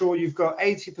make sure you've got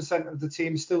 80% of the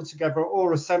team still together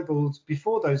or assembled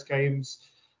before those games,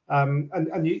 and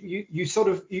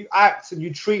you act and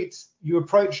you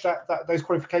approach those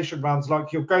qualification rounds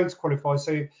like you're going to qualify.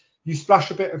 So you splash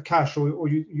a bit of cash, or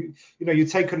you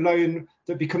take a loan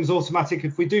that becomes automatic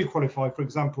if we do qualify, for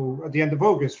example, at the end of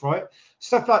August, right?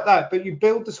 Stuff like that. But you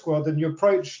build the squad and you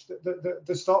approach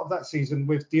the start of that season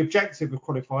with the objective of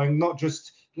qualifying, not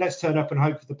just let's turn up and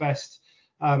hope for the best.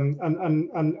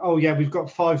 We've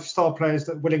got 5 star players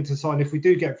that are willing to sign if we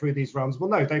do get through these rounds. Well,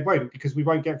 no, they won't, because we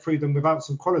won't get through them without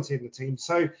some quality in the team.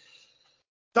 So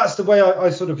that's the way I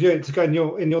sort of view it. To go in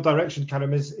your direction,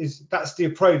 Callum, is that's the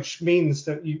approach, means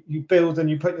that you build and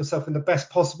you put yourself in the best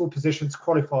possible position to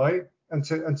qualify and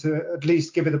to at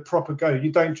least give it a proper go.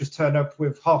 You don't just turn up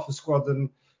with half a squad and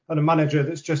a manager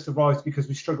that's just arrived because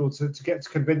we struggled to get to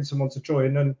convince someone to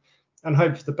join and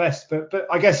hope for the best. But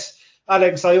I guess,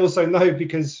 Alex, I also know,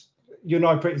 because you and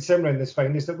I are pretty similar in this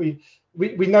vein, is that we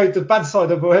know the bad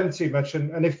side of OM too much,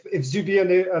 and if Zubi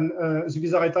and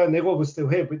Zubizarreta and Nero were still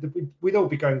here, we'd all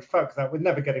be going, fuck that, we're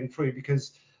never getting through,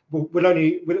 because we'll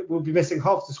be missing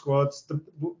half the squads.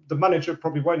 The manager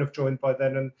probably won't have joined by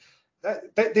then, and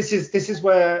this is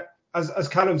where, as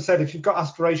Callum said, if you've got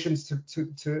aspirations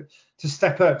to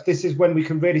step up, this is when we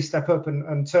can really step up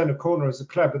and turn a corner as a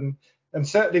club. And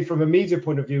certainly from a media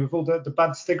point of view, with all the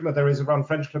bad stigma there is around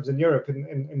French clubs in Europe,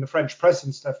 in the French press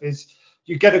and stuff, is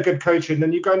you get a good coach in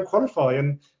and you go and qualify,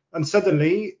 and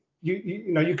suddenly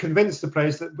you convince the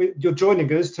players that you're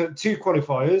joining us to 2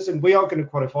 qualifiers, and we are going to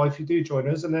qualify if you do join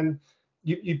us, and then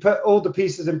you put all the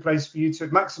pieces in place for you to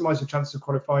maximise your chance of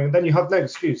qualifying, and then you have no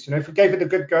excuse. If we gave it a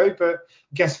good go, but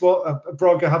guess what?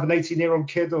 Braga have an 18-year-old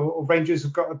kid, or Rangers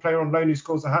have got a player on loan who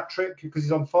scores a hat-trick because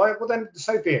he's on fire, well then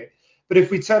so be it. But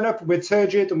if we turn up and we're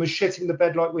turgid and we're shitting the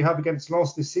bed like we have against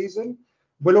Lens this season,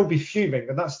 we'll all be fuming,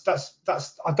 and that's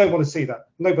I don't want to see that.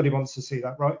 Nobody wants to see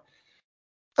that, right?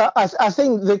 I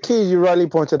think the key you rightly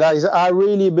pointed out is I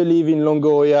really believe in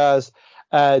Longoria's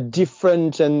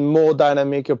different and more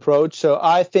dynamic approach. So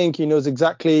I think he knows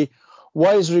exactly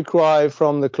what is required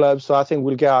from the club. So I think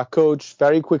we'll get our coach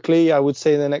very quickly, I would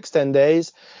say in the next 10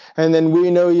 days. And then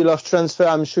we know he loves transfer.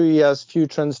 I'm sure he has few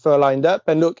transfer lined up.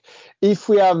 And look, if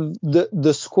we have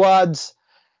the squads,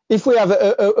 if we have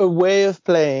a way of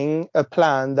playing, a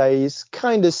plan that is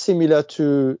kind of similar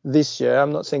to this year,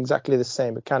 I'm not saying exactly the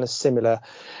same, but kind of similar.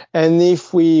 And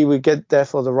if we get there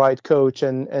for the right coach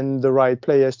and the right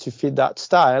players to fit that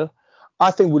style,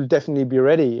 I think we'll definitely be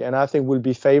ready. And I think we'll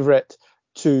be favorite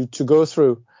to go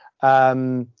through.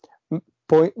 My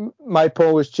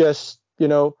point was just,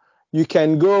 you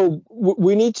can go,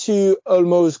 we need to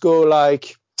almost go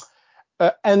like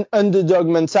an underdog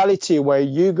mentality where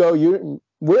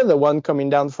we're the one coming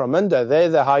down from under. They're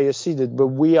the highest seeded, but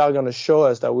we are going to show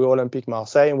us that we're Olympique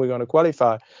Marseille and we're going to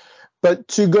qualify. But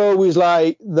to go with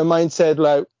like the mindset,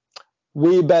 like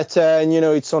we're better and,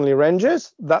 it's only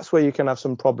Rangers, that's where you can have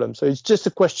some problems. So it's just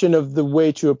a question of the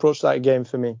way to approach that game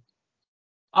for me.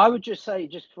 I would just say,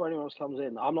 just before anyone else comes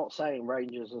in, I'm not saying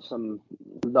Rangers are some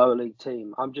lower league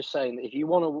team. I'm just saying that if you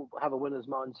want to have a winner's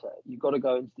mindset, you've got to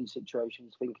go into these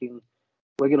situations thinking,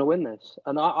 we're going to win this.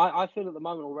 And I feel at the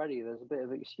moment already there's a bit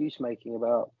of excuse making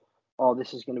about,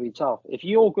 this is going to be tough. If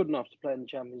you're good enough to play in the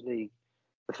Champions League,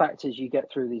 the fact is you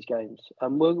get through these games.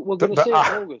 And we're going to see it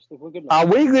in August if we're good enough. Are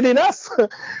we good enough?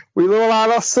 With all our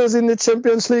losses in the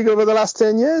Champions League over the last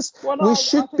 10 years? Well, no, we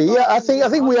should be. I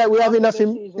think we have enough.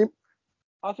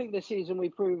 I think this season we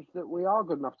proved that we are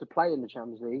good enough to play in the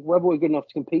Champions League. Whether we're good enough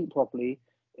to compete properly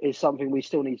is something we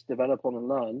still need to develop on and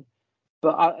learn.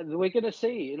 But we're going to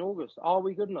see in August, are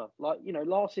we good enough? Like,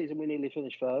 last season we nearly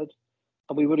finished third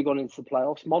and we would have gone into the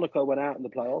playoffs. Monaco went out in the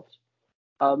playoffs.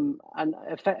 And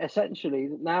essentially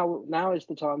now is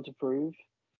the time to prove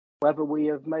whether we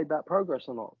have made that progress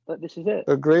or not. That this is it.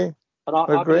 Agree. And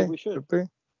I believe we should. Agree.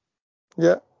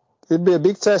 Yeah. It'd be a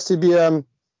big test. It'd be, and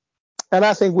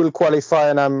I think we'll qualify,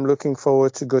 and I'm looking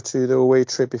forward to go to the away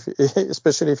trip,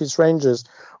 especially if it's Rangers.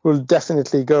 We'll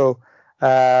definitely go.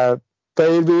 But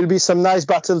it will be some nice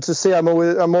battle to see. I'm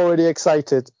already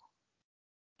excited.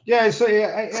 Yeah, so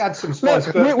it had some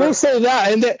spice. No, we say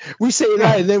that, and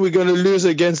then we're going to lose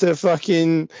against a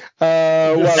fucking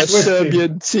a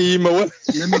Serbian team or what?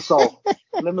 Limassol.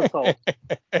 No,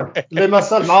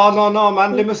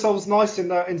 man. Limassol's nice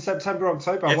in September,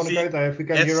 October. I want to go there if we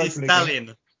go to Europa League.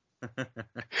 Stalin.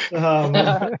 Oh,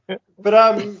 man.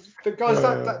 But guys,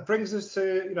 that brings us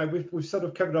to we've sort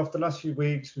of covered off the last few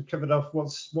weeks. We've covered off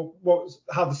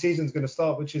how the season's going to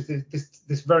start, which is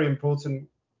this very important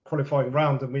qualifying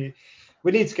round, and we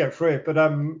need to get through it. But I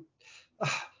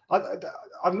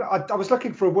was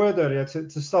looking for a word earlier to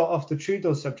start off the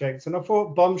Trudeau subject, and I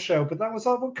thought bombshell, but that was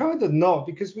like, well, kind of not,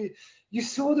 because you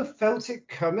sort of felt it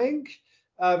coming.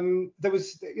 There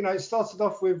was, it started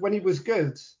off with when he was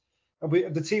good,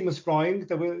 and the team was flying.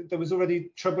 There was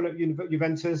already trouble at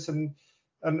Juventus and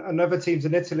other teams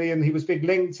in Italy, and he was being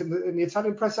linked in the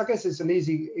Italian press. I guess it's an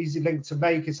easy link to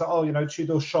make. It's like,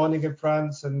 Trudeau's shining in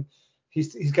France and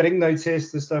he's getting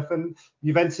noticed and stuff. And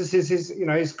Juventus is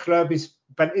his club. He's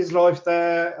spent his life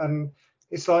there, and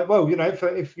it's like, well,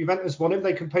 if Juventus want him,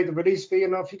 they can pay the release fee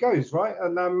and off he goes, right?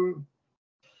 And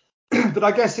but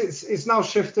I guess it's now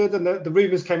shifted, and the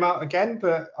rumours came out again.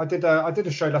 But I did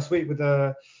a show last week with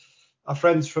our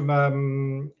friends from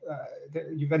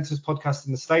the Juventus podcast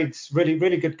in the States, really,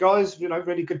 really good guys,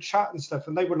 really good chat and stuff.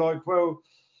 And they were like, well,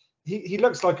 he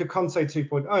looks like a Conte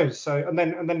 2.0. So, and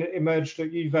then it emerged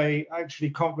that Juve actually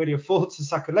can't really afford to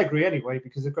sack Allegri anyway,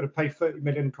 because they've got to pay 30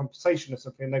 million compensation or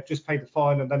something. And they've just paid the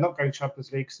fine, and they're not going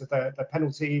Champions League. So their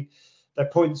penalty, their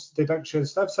points deduction and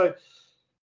stuff. So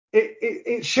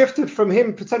it shifted from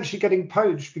him potentially getting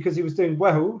poached because he was doing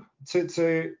well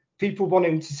to people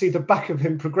wanting to see the back of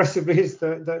him progressively as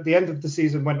the end of the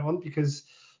season went on, because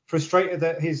frustrated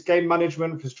at his game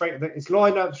management, frustrated at his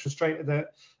lineups, frustrated at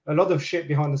a lot of shit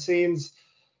behind the scenes.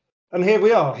 And here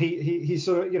we are. He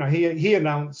sort of, he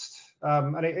announced,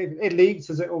 and it leaked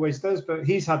as it always does, but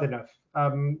he's had enough.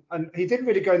 And he didn't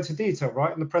really go into detail,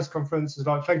 right? In the press conference, is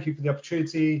like, thank you for the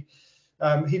opportunity.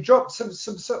 He dropped some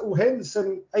subtle hints,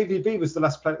 and AVB was the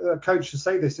last coach to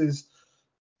say this, is,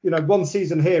 one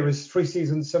season here is 3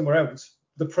 seasons somewhere else.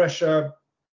 The pressure,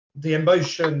 the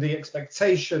emotion, the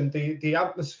expectation, the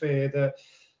atmosphere, the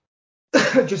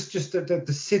just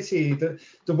the city, the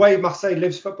way Marseille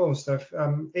lives football and stuff.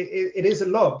 It is a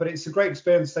lot, but it's a great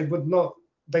experience. They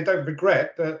don't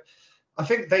regret. But I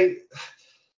think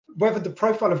whether the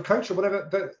profile of coach or whatever,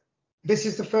 but this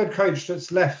is the third coach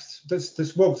that's left,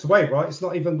 that's walked away, right? It's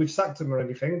not even we've sacked him or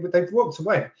anything, but they've walked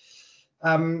away.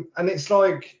 And it's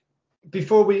like,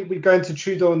 before we go into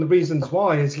Trudeau and the reasons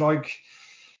why, is like,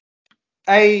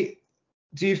 do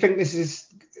you think this is,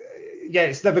 yeah,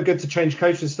 it's never good to change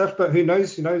coach and stuff, but who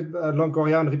knows?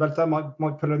 Longoria and Ribalta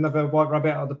might pull another white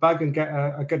rabbit out of the bag and get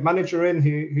a good manager in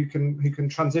who can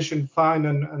transition fine,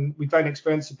 and we don't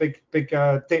experience a big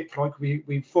dip like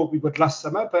we thought we would last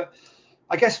summer. But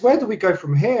I guess where do we go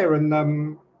from here?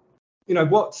 And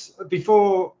what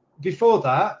before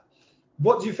that?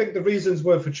 What do you think the reasons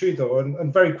were for Tudor?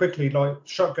 And very quickly, like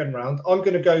shotgun round, I'm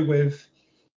going to go with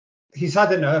he's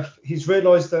had enough. He's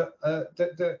realised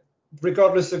that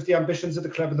regardless of the ambitions of the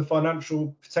club and the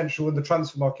financial potential and the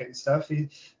transfer market and stuff, I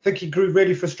think he grew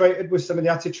really frustrated with some of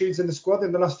the attitudes in the squad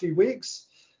in the last few weeks.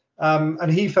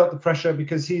 And he felt the pressure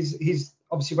because he's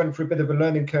obviously went through a bit of a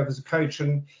learning curve as a coach.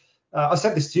 And I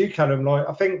said this to you, Callum, like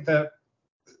I think that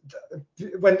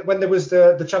when there was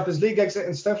the Champions League exit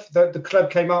and stuff, the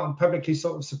club came out and publicly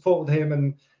sort of supported him.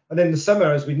 And in the summer,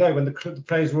 as we know, when the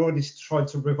players were already trying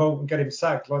to revolt and get him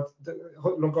sacked, like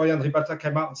Longoria and Ribalta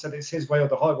came out and said it's his way or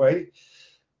the highway.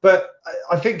 But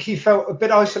I think he felt a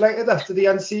bit isolated after the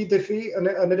NC defeat and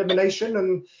elimination,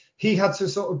 and he had to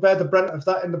sort of bear the brunt of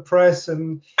that in the press,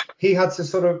 and he had to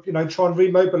sort of try and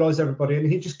remobilise everybody, and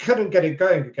he just couldn't get it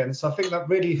going again. So I think that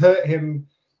really hurt him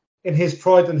in his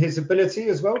pride and his ability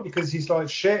as well, because he's like,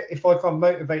 shit, if I can't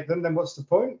motivate them, then what's the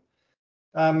point?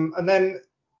 And then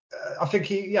I think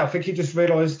he just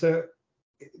realised that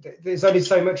there's only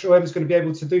so much OM is going to be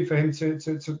able to do for him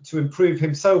to improve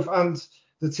himself and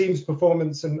the team's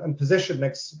performance and position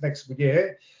next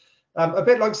year. A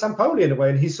bit like Sampaoli in a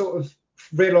way, and he sort of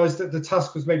realised that the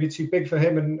task was maybe too big for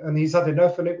him, and he's had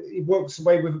enough, and he walks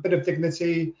away with a bit of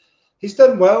dignity. He's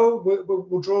done well.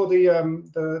 We'll draw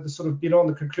the sort of on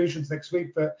the conclusions next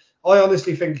week, but I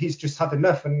honestly think he's just had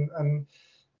enough, and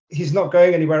he's not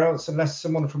going anywhere else unless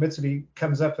someone from Italy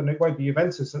comes up, and it won't be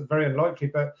Juventus. That's very unlikely.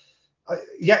 But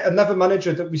yet another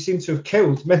manager that we seem to have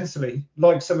killed mentally,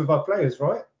 like some of our players,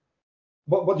 right?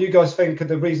 What do you guys think are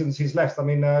the reasons he's left? I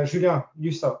mean, Julien,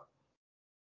 you start.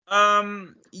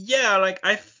 Yeah, like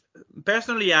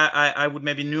personally, I would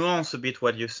maybe nuance a bit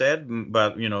what you said,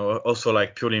 but also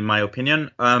like purely in my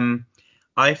opinion.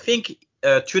 I think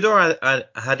Tudor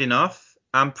had enough.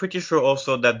 I'm pretty sure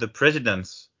also that the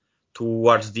presidents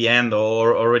towards the end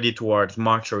or already towards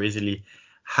March or easily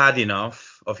had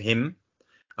enough of him.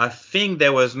 I think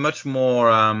there was much more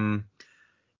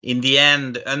in the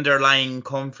end underlying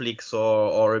conflicts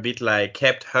or a bit like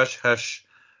kept hush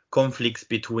conflicts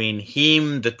between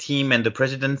him, the team, and the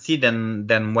presidency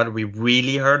than what we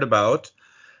really heard about.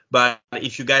 But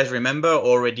if you guys remember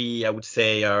already, I would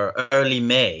say early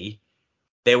May,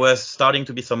 there was starting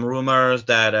to be some rumors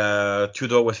that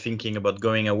Tudor was thinking about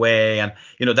going away, and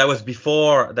that was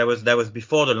before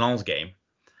the Lens game,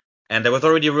 and there was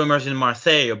already rumors in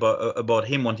Marseille about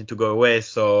him wanting to go away.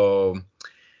 So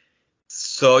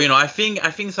I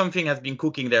think something has been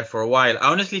cooking there for a while.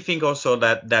 I honestly think also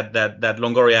that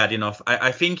Longoria had enough.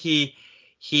 I think he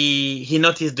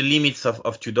noticed the limits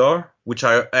of Tudor,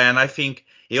 I think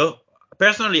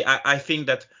personally I think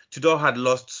that Tudor had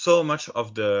lost so much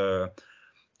of the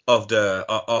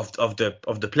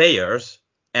players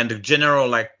and the general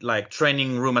like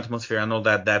training room atmosphere and all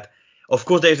that of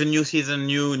course there's a new season,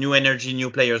 new energy, new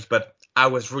players, but I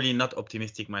was really not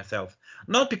optimistic myself.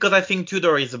 Not because I think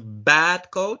Tudor is a bad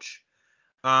coach,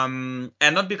 and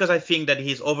not because I think that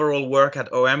his overall work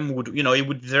at OM he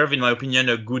would deserve, in my opinion,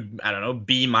 a good, I don't know,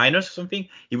 B- or something.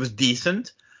 He was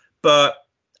decent, but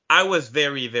I was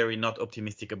very, very not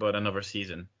optimistic about another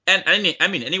season. And I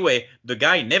mean, anyway, the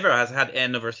guy never has had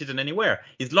another season anywhere.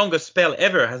 His longest spell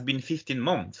ever has been 15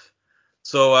 months.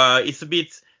 So it's a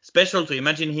bit special to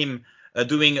imagine him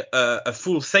doing a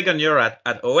full second year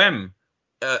at OM,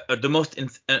 the most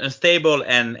unstable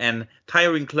and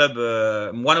tiring club,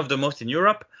 one of the most in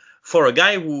Europe, for a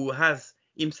guy who has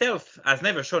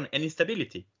never shown any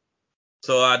stability.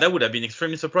 So that would have been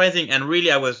extremely surprising, and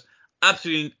really I was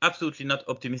absolutely not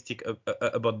optimistic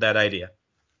about that idea.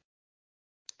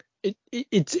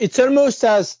 It's almost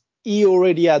as he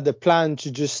already had the plan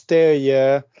to just stay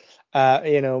here,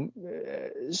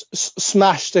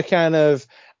 smash the kind of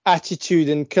attitude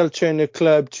and culture in the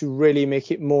club to really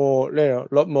make it more, a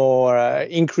lot more,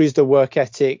 increase the work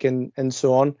ethic and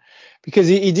so on. Because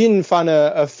he didn't find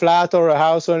a flat or a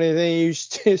house or anything. He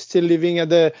was still living at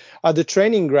the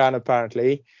training ground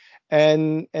apparently,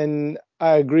 and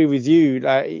I agree with you.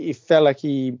 Like, it felt like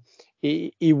he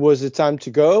was the time to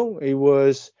go. He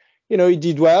was, he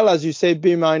did well, as you say,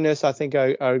 B-. I think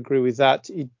I agree with that.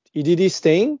 He did his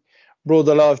thing, brought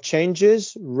a lot of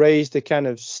changes, raised the kind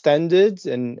of standards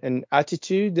and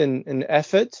attitude and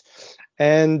effort.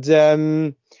 And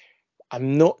I'm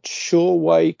not sure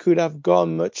why he could have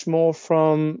gone much more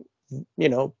from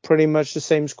pretty much the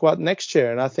same squad next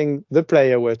year. And I think the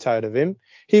player were tired of him.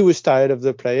 He was tired of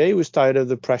the player. He was tired of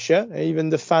the pressure. Even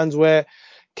the fans were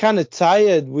kind of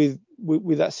tired with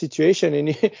that situation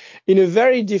in a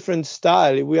very different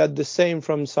style. We had the same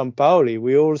from Sampaoli.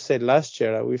 We all said last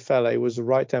year that we felt like it was the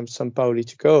right time for Sampaoli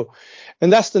to go.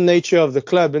 And that's the nature of the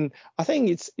club. And I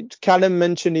think Callum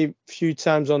mentioned it a few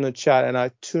times on the chat, and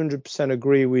I 200%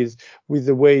 agree with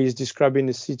the way he's describing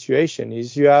the situation.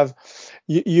 Is you have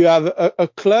a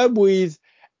club with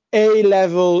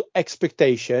A-level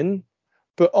expectation,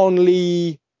 but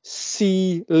only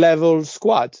C-level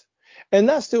squad. And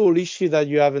that's the whole issue that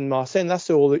you have in Marseille. And that's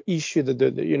the whole issue that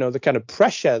the kind of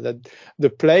pressure that the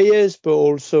players, but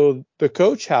also the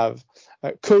coach have.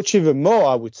 Coach even more,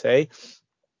 I would say.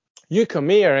 You come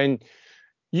here and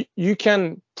you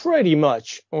can pretty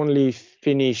much only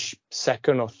finish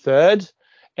second or third,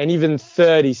 and even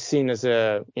third is seen as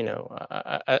a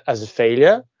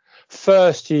failure.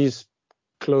 First is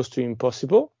close to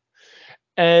impossible.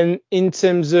 And in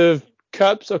terms of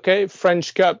cups, okay,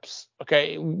 French cups,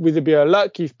 okay, with a bit of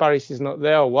luck if Paris is not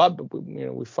there or what, but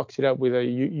we fucked it up with a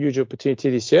huge opportunity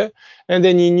this year. And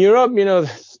then in Europe,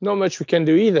 there's not much we can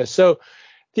do either. So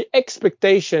the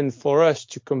expectation for us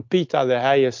to compete at the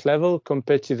highest level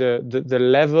compared to the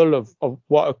level of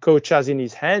what a coach has in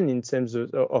his hand in terms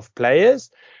of players,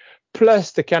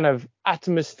 plus the kind of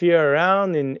atmosphere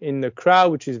around in the crowd,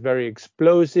 which is very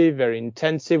explosive, very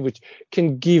intensive, which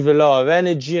can give a lot of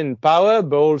energy and power,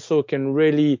 but also can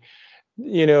really,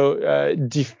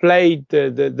 deflate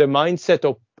the mindset,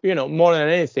 or, more than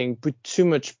anything, put too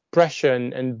much pressure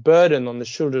and burden on the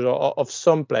shoulders of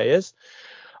some players.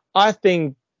 I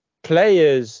think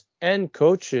players and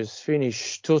coaches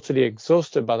finish totally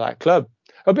exhausted by that club.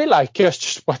 A bit like us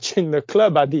just watching the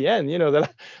club at the end, the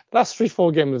last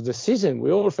 3-4 games of the season,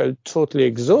 we all felt totally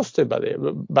exhausted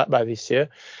by this year.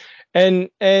 And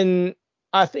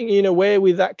I think in a way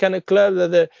with that kind of club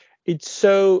that it's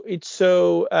so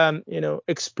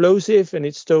explosive and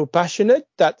it's so passionate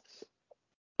that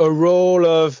a role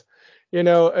of,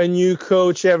 a new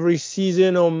coach every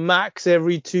season or max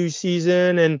every 2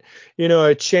 seasons, and,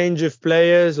 a change of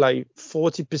players, like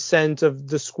 40% of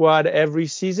the squad every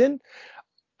season.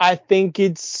 I think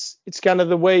it's kind of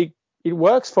the way it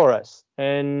works for us.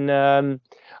 And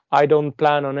I don't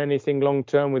plan on anything long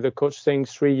term with the coach staying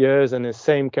 3 years and the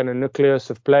same kind of nucleus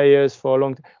of players for a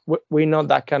long time. We're not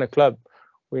that kind of club.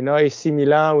 We know AC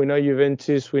Milan, we know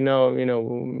Juventus, we know,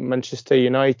 Manchester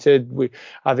United. We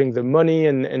having the money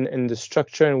and the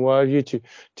structure and what have you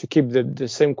to keep the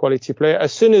same quality player.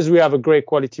 As soon as we have a great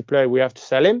quality player, we have to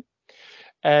sell him.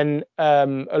 And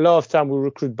a lot of time we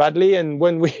recruit badly, and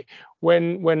when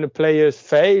the players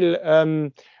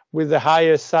fail with the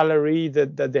higher salary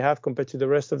that they have compared to the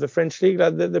rest of the French league,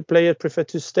 the players prefer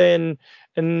to stay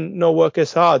and not work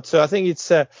as hard. So I think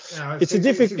it's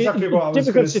exactly what I was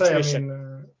going to say. I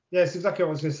mean, it's exactly what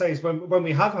I was going to say. Is when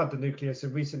we have had the nucleus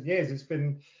in recent years, it's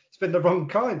been the wrong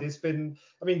kind. It's been,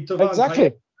 I mean,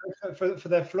 exactly. For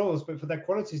their flaws, but for their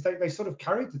qualities, they sort of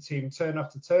carried the team turn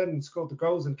after turn and scored the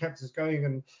goals and kept us going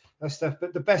and stuff.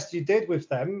 But the best you did with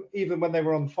them, even when they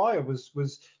were on fire, was we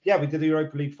did the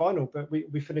Europa League final, but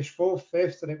we finished 4th,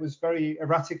 5th, and it was very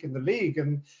erratic in the league.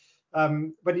 And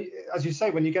as you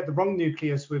say, when you get the wrong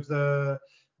nucleus with the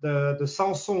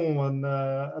Sanson and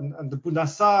the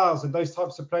Bounassars and those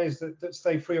types of players that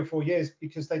stay 3 or 4 years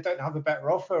because they don't have a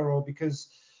better offer, or because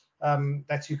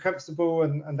they're too comfortable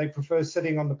and they prefer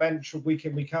sitting on the bench week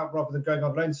in, week out rather than going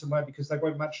on loan somewhere because they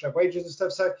won't match their wages and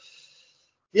stuff. So,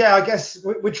 yeah, I guess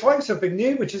we're trying something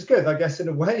new, which is good. I guess in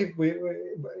a way,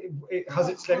 it has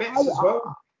its limits as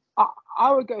well.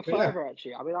 I would go further,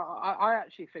 actually. I mean, I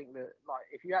actually think that, like,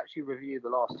 if you actually review the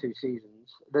last 2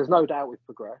 seasons, there's no doubt we've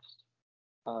progressed.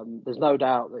 There's no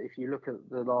doubt that if you look at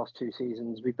the last 2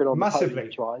 seasons, we've been on the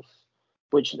podium twice.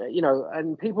 Which,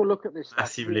 and people look at this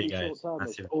stuff really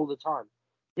short-termist all the time.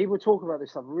 People talk about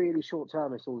this stuff really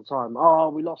short-termist all the time. Oh,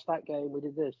 we lost that game, we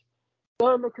did this.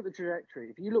 Go and look at the trajectory.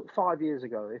 If you look 5 years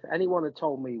ago, if anyone had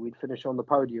told me we'd finish on the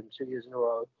podium 2 years in a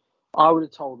row, I would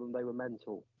have told them they were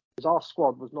mental. Because our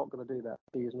squad was not going to do that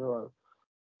 2 years in a row.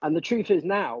 And the truth is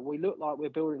now, we look like we're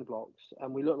building blocks,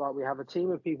 and we look like we have a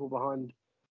team of people behind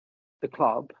the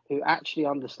club who actually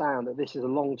understand that this is a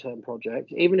long-term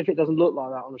project, even if it doesn't look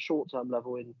like that on a short-term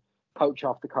level in coach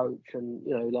after coach and,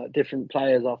 like different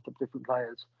players after different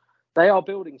players. They are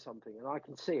building something, and I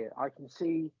can see it. I can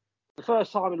see the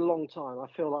first time in a long time, I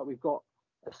feel like we've got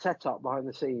a setup behind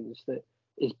the scenes that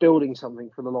is building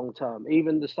something for the long term.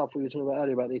 Even the stuff we were talking about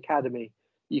earlier about the academy,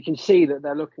 you can see that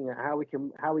they're looking at how we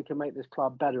can make this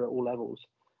club better at all levels.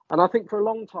 And I think for a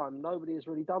long time, nobody has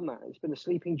really done that. It's been a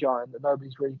sleeping giant that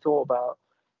nobody's really thought about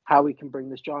how we can bring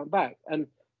this giant back. And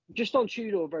just on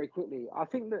Tudor very quickly, I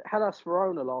think that Hellas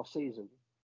Verona last season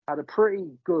had a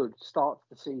pretty good start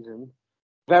to the season,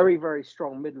 very, very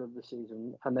strong middle of the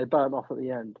season, and they burnt off at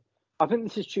the end. I think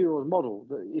this is Tudor's model,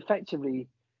 that effectively,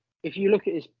 if you look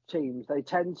at his teams, they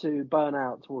tend to burn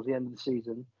out towards the end of the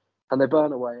season, and they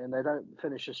burn away, and they don't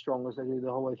finish as strong as they do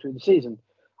the whole way through the season.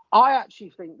 I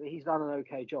actually think that he's done an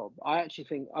okay job. I actually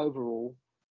think overall,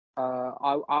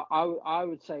 I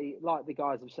would say, like the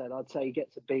guys have said, I'd say he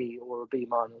gets a B or a B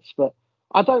minus. But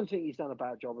I don't think he's done a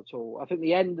bad job at all. I think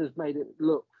the end has made it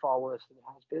look far worse than it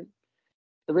has been.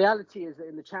 The reality is that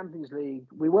in the Champions League,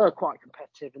 we were quite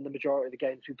competitive in the majority of the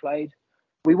games we played.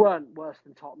 We weren't worse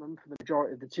than Tottenham for the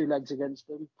majority of the two legs against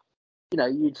them. You know,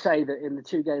 you'd say that in the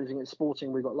two games against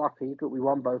Sporting, we got lucky, but we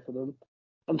won both of them.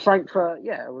 And Frankfurt,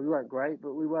 yeah, we weren't great,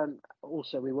 but we weren't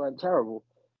terrible.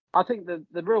 I think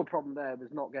the real problem there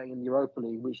was not getting in the Europa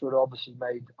League, which would have obviously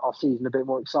made our season a bit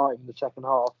more exciting in the second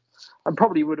half, and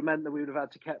probably would have meant that we would have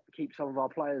had to keep some of our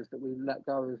players that we let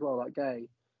go as well, like Gay.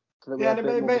 So yeah, and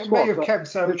it may have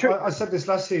kept. I said this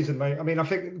last season, mate. I mean, I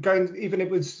think even it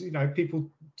was, people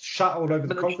shat all over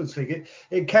the Conference League.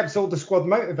 It kept all the squad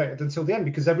motivated until the end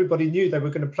because everybody knew they were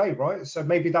going to play, right? So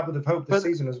maybe that would have helped the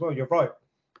season as well. You're right.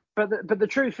 But the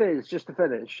truth is, just to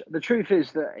finish, the truth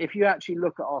is that if you actually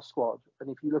look at our squad and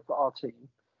if you look at our team,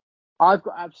 I've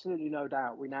got absolutely no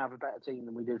doubt we now have a better team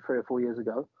than we did 3 or 4 years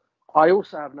ago. I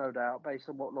also have no doubt, based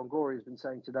on what Longoria has been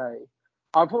saying today,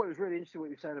 I thought it was really interesting what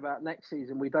you were saying about next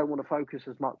season. We don't want to focus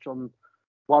as much on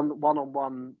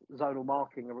one-on-one zonal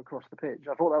marking across the pitch.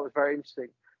 I thought that was very interesting.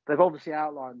 They've obviously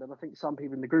outlined, and I think some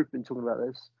people in the group have been talking about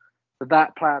this,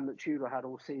 that plan that Tudor had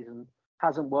all season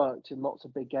hasn't worked in lots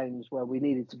of big games where we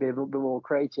needed to be a little bit more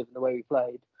creative in the way we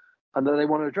played, and that they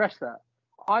want to address that.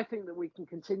 I think that we can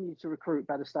continue to recruit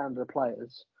better standard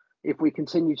players if we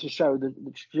continue to show that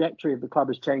the trajectory of the club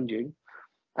is changing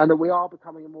and that we are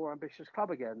becoming a more ambitious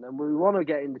club again. And we want to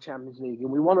get in the Champions League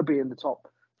and we want to be in the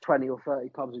top 20 or 30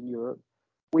 clubs in Europe.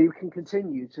 We can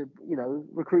continue to,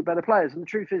 recruit better players. And the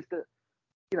truth is that,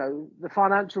 the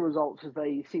financial results as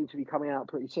they seem to be coming out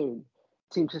pretty soon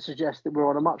seem to suggest that we're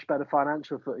on a much better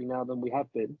financial footing now than we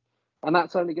have been. And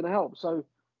that's only going to help. So,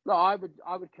 no, I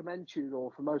would commend Tudor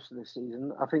for most of this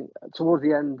season. I think towards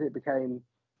the end it became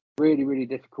really, really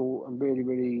difficult and really,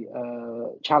 really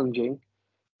challenging.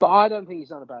 But I don't think he's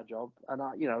done a bad job. And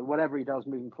whatever he does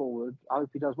moving forward, I hope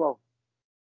he does well.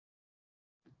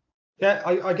 Yeah,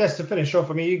 I guess to finish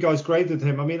off, I mean, you guys graded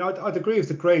him. I mean, I'd agree with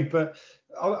the grade, but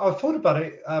I thought about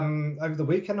it over the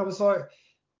weekend. I was like,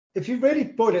 if you really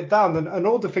boil it down, and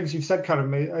all the things you've said,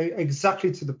 Karen, are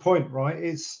exactly to the point, right?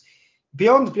 It's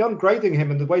beyond grading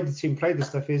him and the way the team played and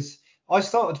stuff is, I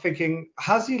started thinking,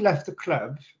 has he left the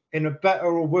club in a better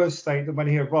or worse state than when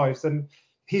he arrived? And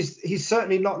he's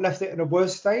certainly not left it in a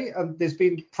worse state. And there's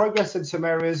been progress in some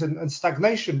areas and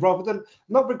stagnation rather than,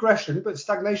 not regression, but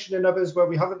stagnation in others where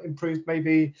we haven't improved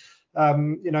maybe.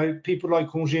 People like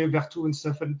Rongier, Vertu and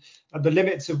stuff, and the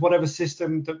limits of whatever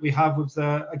system that we have with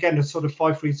a sort of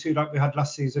 5-3-2 like we had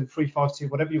last season, 3-5-2,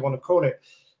 whatever you want to call it.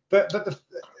 But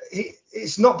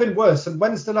it's not been worse. And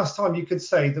when's the last time you could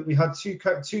say that we had two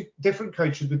different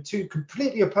coaches with two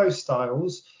completely opposed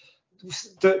styles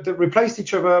that replaced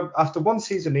each other after one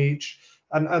season each,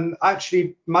 and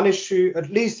actually managed to at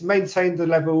least maintain the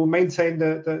level, maintain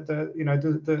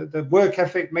the work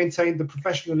ethic, maintain the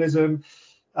professionalism,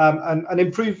 and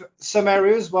improve some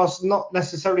areas whilst not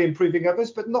necessarily improving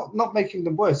others, but not making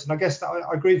them worse. And I guess that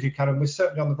I agree with you, Callum. We're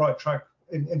certainly on the right track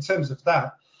in terms of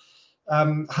that.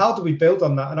 How do we build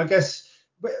on that? And I guess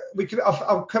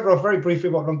I'll cover off very briefly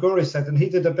what Longoria said, and he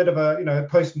did a bit of a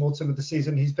post-mortem of the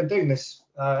season. He's been doing this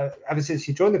ever since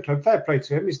he joined the club. Fair play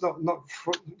to him. He's not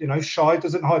shy,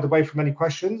 doesn't hide away from any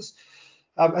questions.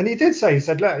 And he did say, he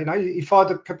said, look, he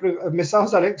fired a couple of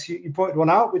missiles, Alex. You pointed one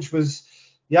out, which was,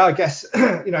 yeah, I guess,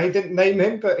 he didn't name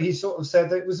him, but he sort of said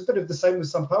that it was a bit of the same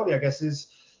with Sampaoli, I guess,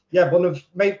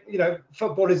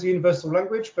 football is a universal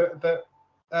language, but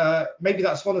maybe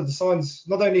that's one of the signs,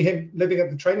 not only him living at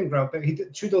the training ground, but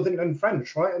Tudor didn't learn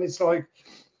French, right? And it's like,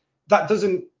 that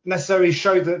doesn't necessarily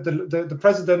show that the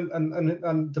president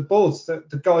and the boards that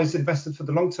the guy's invested for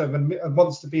the long term and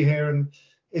wants to be here and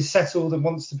is settled and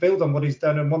wants to build on what he's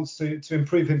done and wants to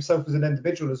improve himself as an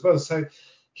individual as well. So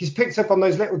he's picked up on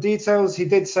those little details. He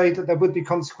did say that there would be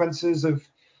consequences of,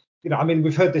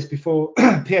 we've heard this before.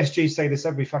 PSG say this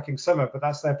every fucking summer, but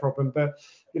that's their problem. But,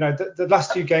 the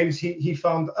last 2 games he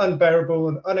found unbearable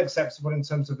and unacceptable in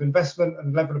terms of investment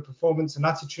and level of performance and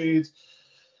attitude.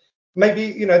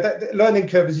 Maybe, that learning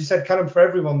curve, as you said, Callum, for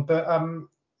everyone. But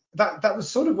that was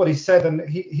sort of what he said, and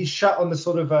he shut on the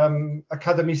sort of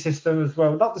academy system as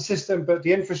well, not the system but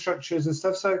the infrastructures and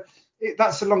stuff. So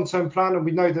that's a long-term plan, and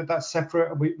we know that that's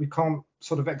separate, and we can't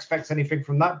sort of expect anything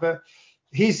from that. But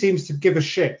he seems to give a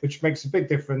shit, which makes a big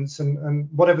difference, and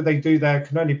whatever they do there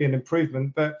can only be an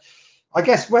improvement. But I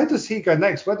guess, where does he go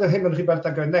next? Where do him and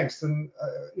Ribalta go next? And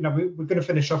we're going to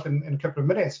finish off in a couple of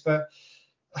minutes, but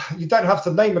you don't have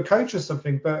to name a coach or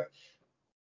something, but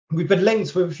we've been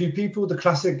linked with a few people. The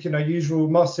classic, usual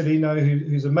Marcelino,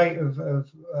 who's a mate of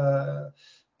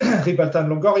Ribalta and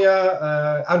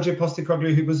Longoria, Ange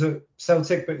Postecoglou, who was at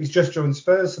Celtic, but he's just joined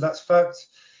Spurs, so that's fact.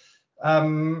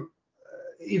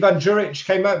 Ivan Juric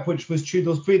came up, which was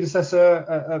Tudor's predecessor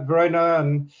at Verona,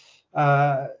 and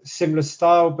similar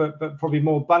style, but probably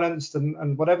more balanced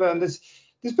and whatever. And there's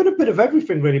been a bit of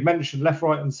everything really mentioned, left,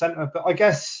 right, and centre. But I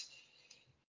guess,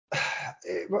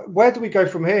 where do we go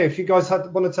from here? If you guys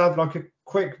wanted to have like a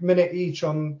quick minute each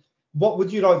on what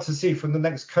would you like to see from the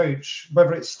next coach,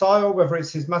 whether it's style, whether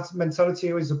it's his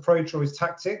mentality or his approach or his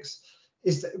tactics,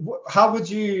 how would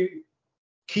you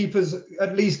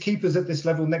at least keep us at this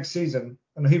level next season,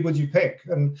 and who would you pick?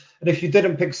 And if you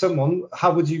didn't pick someone,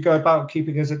 how would you go about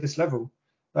keeping us at this level?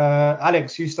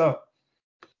 Alex, you start.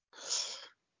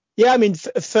 Yeah, I mean,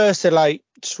 first, I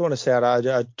just want to say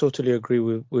I totally agree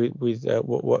with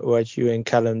what you and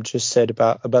Callum just said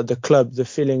about the club, the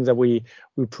feeling that we're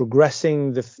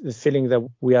progressing, the feeling that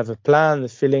we have a plan, the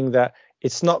feeling that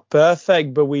it's not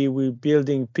perfect, but we're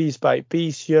building piece by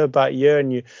piece, year by year,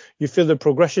 and you feel the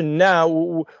progression.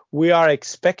 Now we are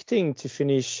expecting to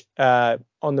finish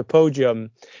on the podium,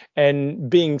 and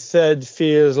being third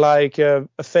feels like a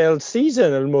failed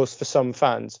season almost for some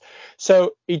fans.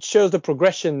 So it shows the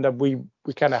progression that we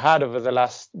kind of had over the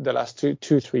last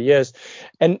 2-3 years,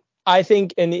 and I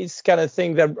think, and it's kind of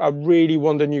thing that I really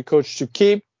want the new coach to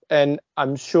keep. And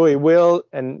I'm sure he will,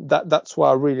 and that's what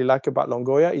I really like about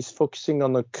Longoria. He's focusing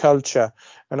on the culture,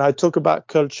 and I talk about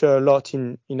culture a lot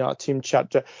in our team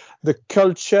chapter. The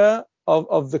culture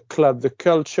of the club, the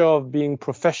culture of being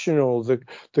professional,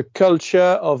 the culture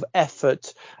of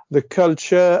effort, the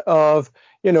culture of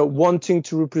wanting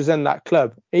to represent that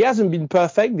club. He hasn't been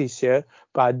perfect this year,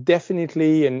 but I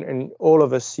definitely, and all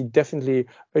of us see definitely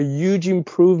a huge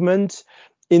improvement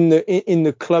in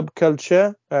the club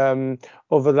culture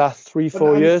over the last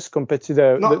 3-4 years compared to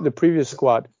the previous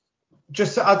squad.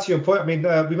 Just to add to your point, I mean,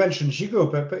 we mentioned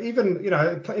Gigo, but even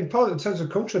in terms of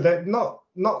culture, they're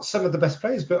not some of the best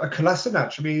players, but a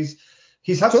Kolasinac. I mean,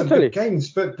 he's had some good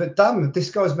games, but damn,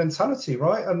 this guy's mentality,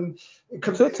 right? And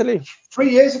totally. 3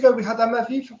 years ago we had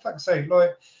MFE, for fuck's sake,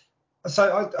 like.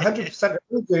 So I 100%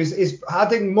 agree is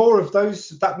adding more of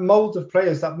that mold of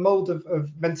players, that mold of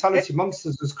mentality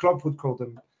monsters, as Klopp would call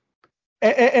them.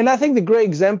 And I think the great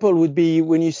example would be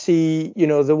when you see,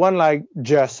 the one like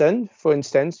Gerson, for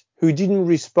instance, who didn't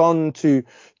respond to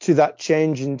that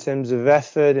change in terms of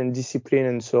effort and discipline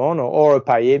and so on, or a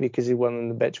Payet because he won on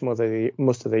the bench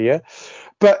most of the year.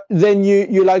 But then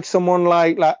you like someone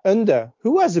like Under, who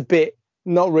was a bit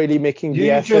not really making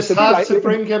the effort. You just had to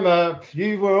bring him up.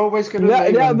 You were always going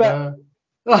to name him.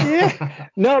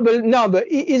 But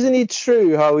isn't it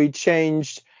true how he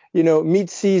changed?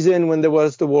 Mid-season when there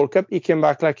was the World Cup, he came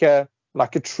back like a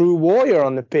true warrior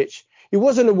on the pitch. He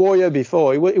wasn't a warrior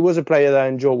before. He was a player that I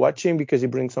enjoy watching because he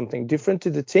brings something different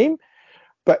to the team.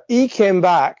 But he came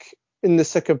back in the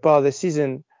second part of the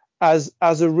season as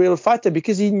a real fighter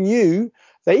because he knew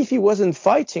that if he wasn't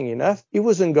fighting enough, he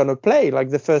wasn't going to play like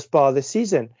the first part of the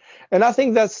season. And I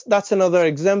think that's another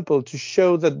example to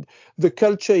show that the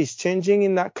culture is changing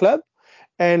in that club.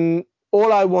 And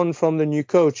all I want from the new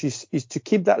coach is to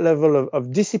keep that level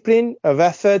of discipline, of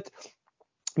effort,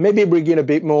 maybe bring in a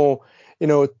bit more,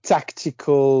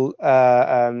 tactical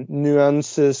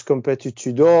nuances compared to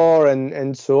Tudor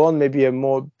and so on, maybe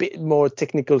bit more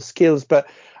technical skills. But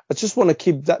I just want to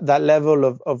keep that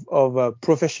level of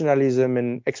professionalism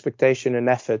and expectation and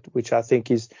effort, which I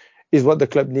think is what the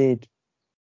club need.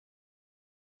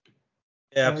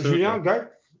 Yeah, absolutely. Julien, go.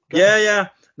 Yeah.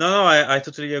 No, I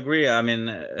totally agree. I mean,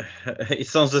 it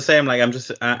sounds the same. Like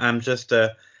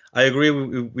I agree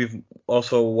with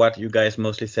also what you guys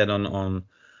mostly said on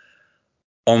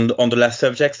the last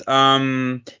subjects.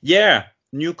 Yeah,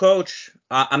 new coach.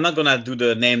 I'm not gonna do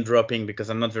the name dropping because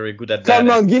I'm not very good at that.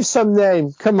 Come on, give some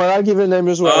name. Come on, I'll give a name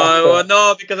as well.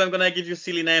 No, because I'm gonna give you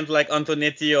silly names like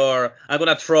Antonetti, or I'm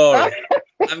gonna troll.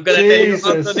 I'm gonna tell you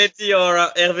Antonetti or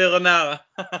Hervé Renard.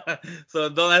 So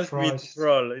don't ask me to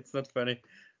troll. It's not funny.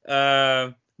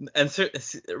 And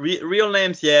real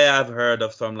names, yeah, I've heard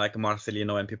of some like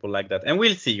Marcelino and people like that, and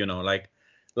we'll see,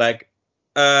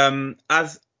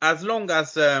 as long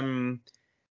as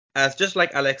as just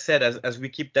like Alex said, as we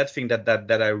keep that thing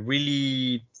that I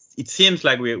really, it seems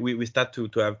like we start to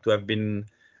have been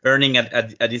earning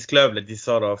at this club, like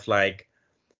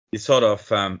this sort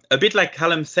of a bit like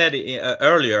Callum said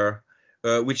earlier,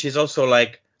 which is also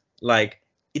like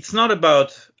it's not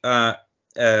about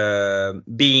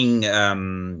being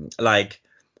like,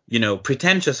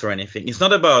 pretentious or anything. It's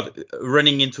not about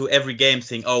running into every game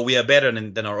saying, oh, we are better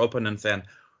than our opponents and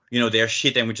they're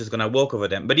shit and we're just gonna walk over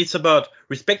them. But it's about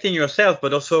respecting yourself,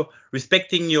 but also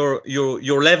respecting your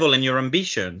level and your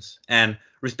ambitions, and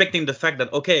respecting the fact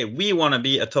that, okay, we want to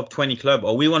be a top 20 club,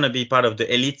 or we want to be part of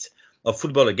the elite of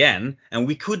football again, and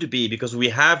we could be, because we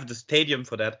have the stadium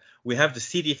for that, we have the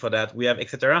city for that, we have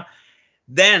etc.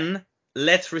 Then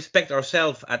let's respect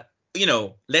ourselves at,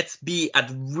 let's be at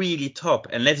really top,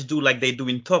 and let's do like they do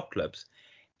in top clubs.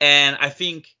 And I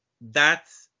think that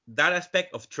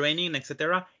aspect of training,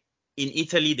 etc. In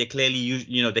Italy, they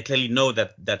clearly know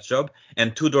that job,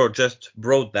 and Tudor just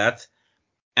brought that,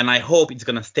 and I hope it's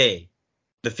gonna stay.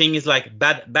 The thing is, like,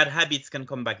 bad habits can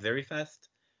come back very fast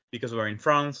because we're in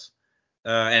France,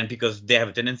 and because they have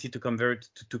a tendency to come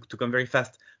very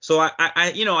fast. So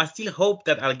I still hope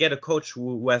that I'll get a coach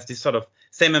who has this sort of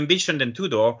same ambition than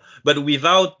Tudor, but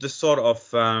without the sort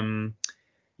of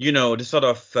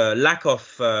lack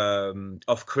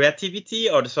of creativity,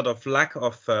 or the sort of lack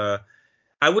of.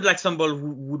 I would like somebody who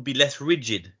would be less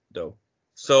rigid, though.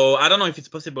 So I don't know if it's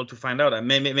possible to find out.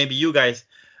 Maybe you guys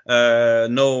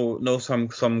know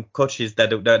some coaches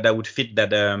that would fit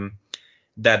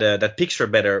that picture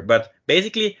better. But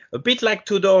basically, a bit like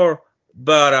Tudor,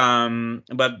 but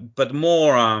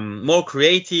more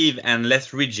creative and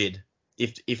less rigid,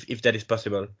 if that is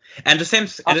possible. And the same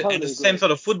sort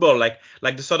of football, like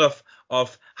the sort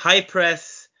of high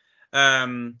press,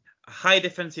 high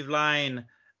defensive line,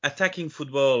 attacking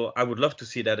football. I would love to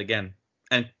see that again,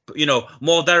 and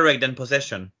more direct than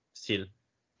possession still.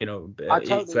 I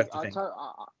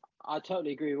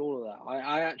totally agree with all of that.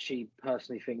 I actually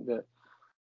personally think that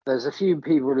there's a few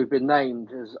people who've been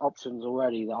named as options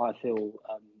already that I feel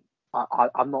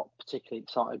I'm not particularly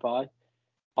excited by.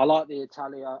 I like the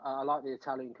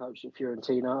Italian coach at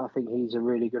Fiorentina. I think he's a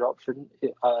really good option,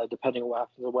 depending on what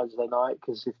happens on Wednesday night.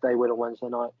 Because if they win on Wednesday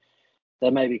night, there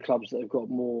may be clubs that have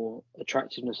got more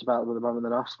attractiveness about them at the moment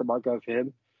than us that might go for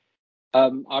him.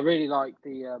 I really like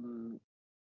the.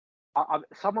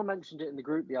 Someone mentioned it in the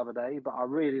group the other day, but I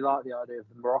really like the idea of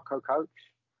the Morocco coach.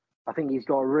 I think he's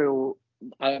got a real.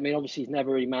 I mean, obviously, he's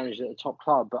never really managed at a top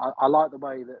club, but I like the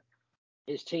way that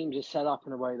his teams are set up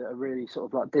in a way that are really sort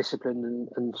of like disciplined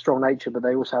and strong nature, but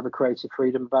they also have a creative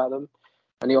freedom about them.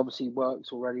 And he obviously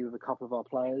works already with a couple of our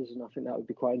players, and I think that would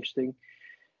be quite interesting.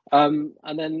 And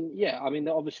then, I mean,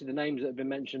 obviously the names that have been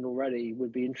mentioned already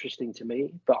would be interesting to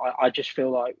me, but I just feel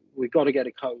like we've got to get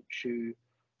a coach who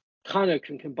kind of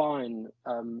can combine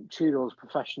Tudor's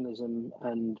professionalism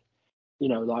and,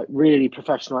 like really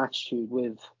professional attitude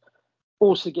with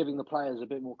also giving the players a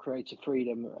bit more creative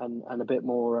freedom and a bit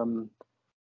more,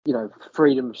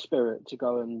 freedom of spirit to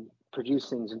go and produce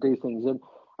things and do things. And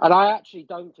I actually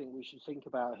don't think we should think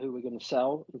about who we're going to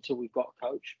sell until we've got a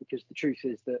coach, because the truth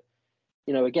is that,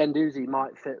 again, Doozy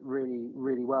might fit really,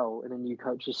 really well in a new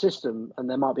coach's system, and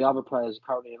there might be other players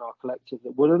currently in our collective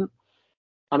that wouldn't.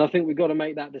 And I think we've got to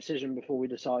make that decision before we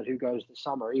decide who goes this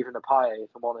summer. Even Apaye, if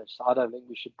I'm honest, I don't think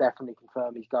we should definitely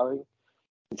confirm he's going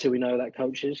until we know that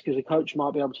coach is, because a coach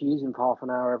might be able to use him for half an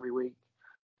hour every week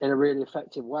in a really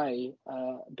effective way,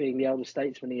 being the elder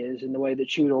statesman he is, in the way that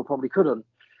Tudor probably couldn't.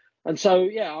 And so,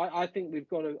 I think we've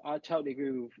got to. I totally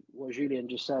agree with what Julien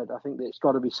just said. I think that it's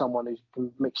got to be someone who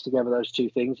can mix together those two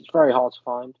things. It's very hard to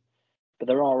find, but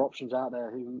there are options out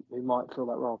there who might fill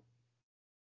that role.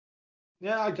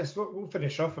 Yeah, I guess we'll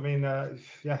finish off. I mean, I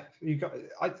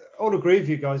all agree with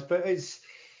you guys, but it's,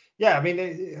 I mean,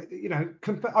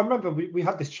 I remember we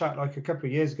had this chat like a couple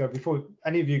of years ago before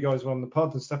any of you guys were on the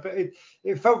pod and stuff, but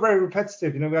it felt very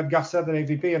repetitive. We had Gasset and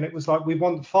AVB, and it was like, we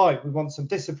want fight, we want some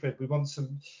discipline, we want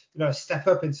some, a step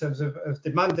up in terms of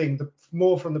demanding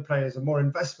more from the players, and more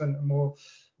investment, and more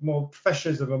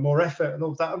professionalism and more effort and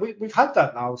all that. And we've had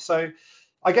that now. So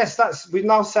I guess we've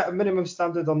now set a minimum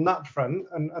standard on that front,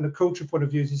 and a culture point of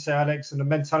view, as you say, Alex, and a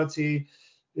mentality.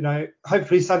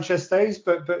 Hopefully Sanchez stays,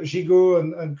 but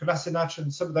Gigot and Kolasinac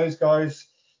and some of those guys,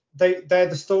 they're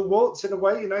the stalwarts in a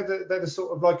way. They're the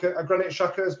sort of like a Granit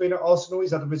Xhaka has been at Arsenal.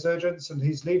 He's had a resurgence and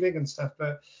he's leaving and stuff.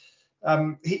 But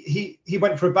he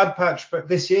went for a bad patch. But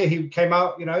this year he came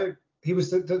out. He was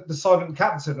the silent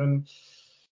captain, and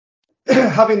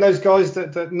having those guys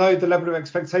that know the level of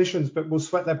expectations but will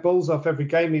sweat their balls off every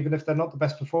game, even if they're not the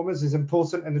best performers, is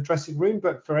important in the dressing room.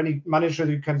 But for any manager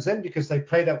who comes in, because they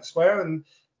played elsewhere and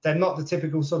They're not the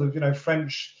typical sort of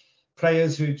French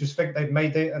players who just think they've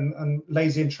made it and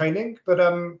lazy in training. But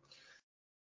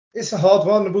it's a hard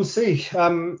one, and we'll see.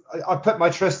 I put my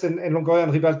trust in Longoria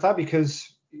and Ribalta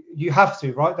because you have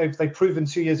to, right? They've proven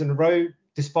 2 years in a row,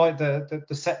 despite the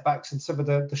setbacks and some of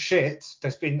the shit.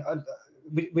 There's been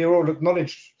we all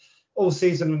acknowledged all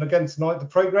season and again tonight the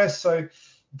progress. So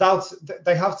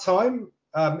they have time.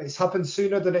 It's happened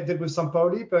sooner than it did with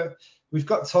Sampaoli, but we've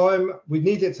got time. We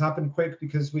need it to happen quick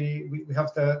because we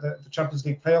have the Champions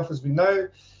League playoff, as we know.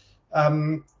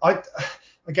 Callum,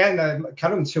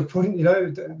 to your point,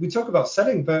 we talk about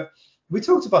selling, but we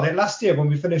talked about it last year when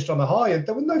we finished on a high, and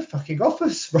there were no fucking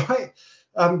offers, right?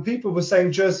 People were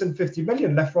saying Jerson 50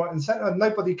 million left, right, and centre, and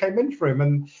nobody came in for him.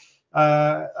 And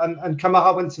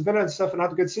Kamara went to Villa and stuff and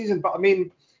had a good season. But I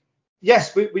mean,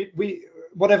 yes, we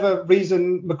whatever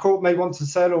reason McCourt may want to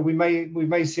sell, or we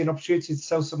may see an opportunity to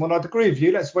sell someone. I'd agree with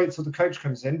you. Let's wait till the coach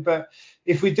comes in. But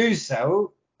if we do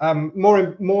sell,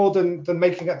 more than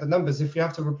making up the numbers, if you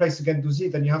have to replace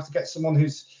Guendouzi, then you have to get someone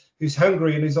who's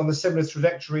hungry and who's on a similar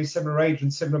trajectory, similar age,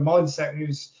 and similar mindset.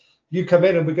 And you come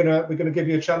in and we're gonna give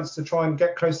you a chance to try and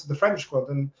get close to the French squad.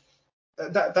 And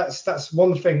that's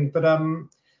one thing. But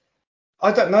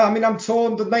I don't know. I mean, I'm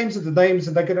torn. The names are the names,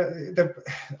 and they're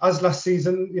as last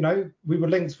season, we were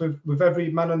linked with every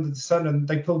man under the sun, and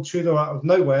they pulled Trudeau out of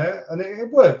nowhere, and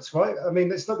it worked, right? I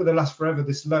mean, it's not going to last forever,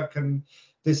 this luck and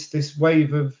this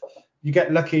wave of you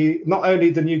get lucky, not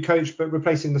only the new coach, but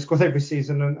replacing the squad every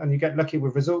season, and you get lucky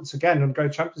with results again and go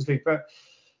Champions League. But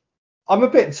I'm a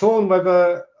bit torn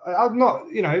whether I'm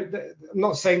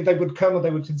not saying they would come or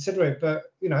they would consider it, but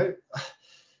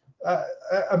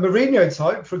a Mourinho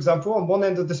type, for example, on one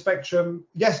end of the spectrum,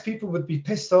 yes, people would be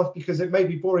pissed off because it may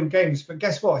be boring games, but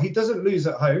guess what? He doesn't lose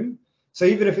at home. So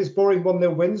even if it's boring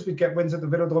 1-0 wins, we'd get wins at the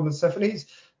Velodrome and stuff. And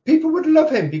people would love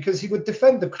him because he would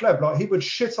defend the club. Like, he would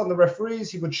shit on the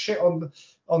referees, he would shit on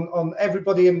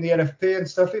everybody in the LFP and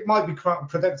stuff. It might be quite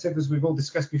productive, as we've all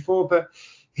discussed before, but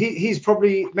he's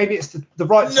probably, maybe it's the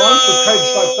right time for a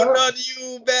coach like that. Not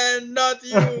you, Ben, not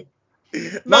you.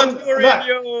 Not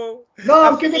Mourinho. No,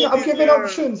 I'm giving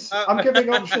options. I'm giving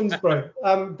options, bro.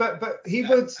 But he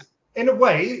would, in a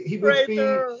way, he would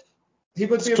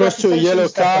be close to a yellow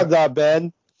card, that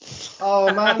Ben.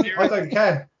 Oh man, I don't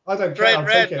care. I'll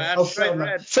take it. I'll sit on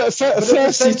that.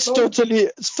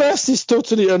 First, it's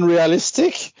totally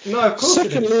unrealistic. No, of course.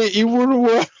 Secondly, it wouldn't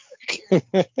work.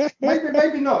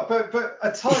 maybe not, but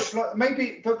a type like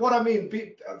maybe. But what I mean,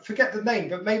 forget the name,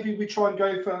 but maybe we try and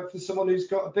go for someone who's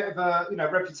got a bit of a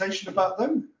reputation about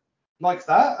them, like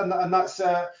that, and that's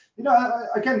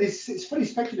again, it's fully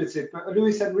speculative. But a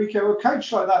Luis Enrique or a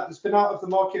coach like that that's been out of the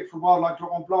market for a while, like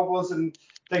Laurent Blanc was, and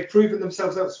they've proven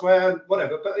themselves elsewhere,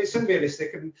 whatever. But it's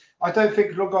unrealistic, and I don't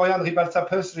think Longoria and Ribalta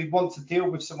personally want to deal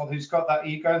with someone who's got that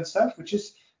ego and stuff, which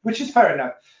is fair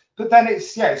enough. But then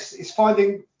it's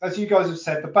finding, as you guys have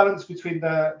said, the balance between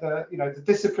the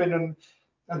discipline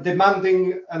and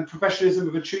demanding and professionalism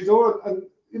of a Tudor, and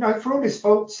for all his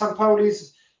faults,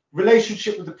 Sampaoli's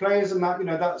relationship with the players and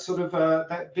that sort of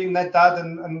that being their dad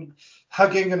and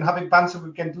hugging and having banter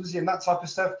with Guendouzi and that type of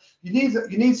stuff. You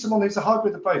need someone who's a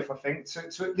hybrid of both, I think,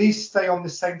 to at least stay on the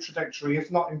same trajectory, if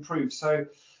not improve. So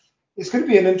it's going to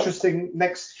be an interesting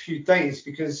next few days,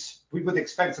 because we would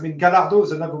expect. I mean, Gallardo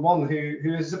is another one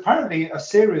who is apparently a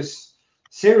serious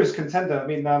contender. I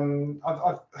mean,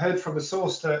 I've heard from a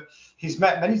source that he's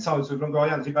met many times with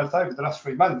Longoria and Ribalta over the last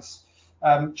 3 months,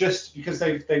 just because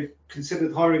they've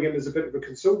considered hiring him as a bit of a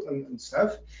consultant and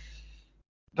stuff.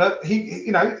 But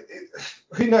he,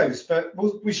 who knows? But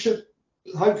we should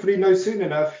hopefully know soon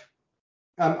enough,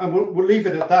 and we'll leave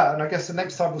it at that. And I guess the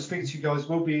next time we'll speak to you guys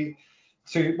will be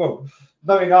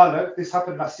knowing our luck. This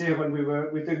happened last year when we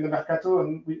were doing the Mercato,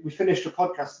 and we finished the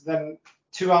podcast, and then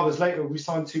 2 hours later we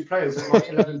signed 2 players at like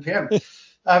 11 p.m.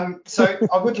 So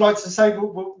I would like to say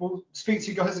we'll speak to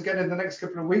you guys again in the next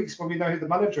couple of weeks when we know who the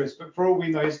manager is. But for all we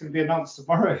know, he's going to be announced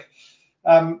tomorrow.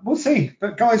 We'll see.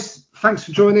 But guys, thanks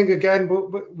for joining again.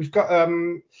 We've got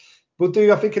we'll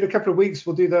do, I think in a couple of weeks,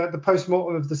 we'll do the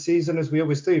post-mortem of the season as we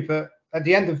always do. But at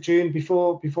the end of June,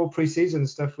 before pre-season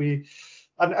stuff,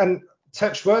 and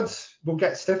touch words, we'll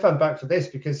get Stefan back for this,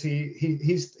 because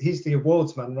he's the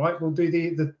awards man, right? We'll do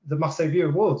the Marseille View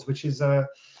Awards, which is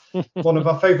one of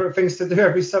our favourite things to do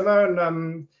every summer,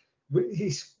 and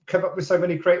he's come up with so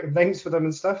many creative names for them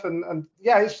and stuff, and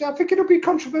I think it'll be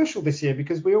controversial this year,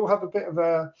 because we all have a bit of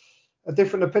a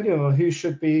different opinion on who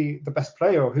should be the best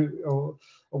player, or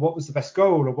what was the best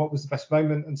goal, or what was the best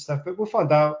moment and stuff. But we'll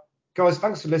find out. Guys,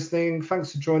 thanks for listening,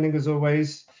 thanks for joining as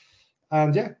always.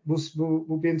 And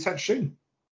we'll be in touch soon.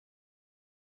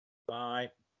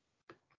 Bye.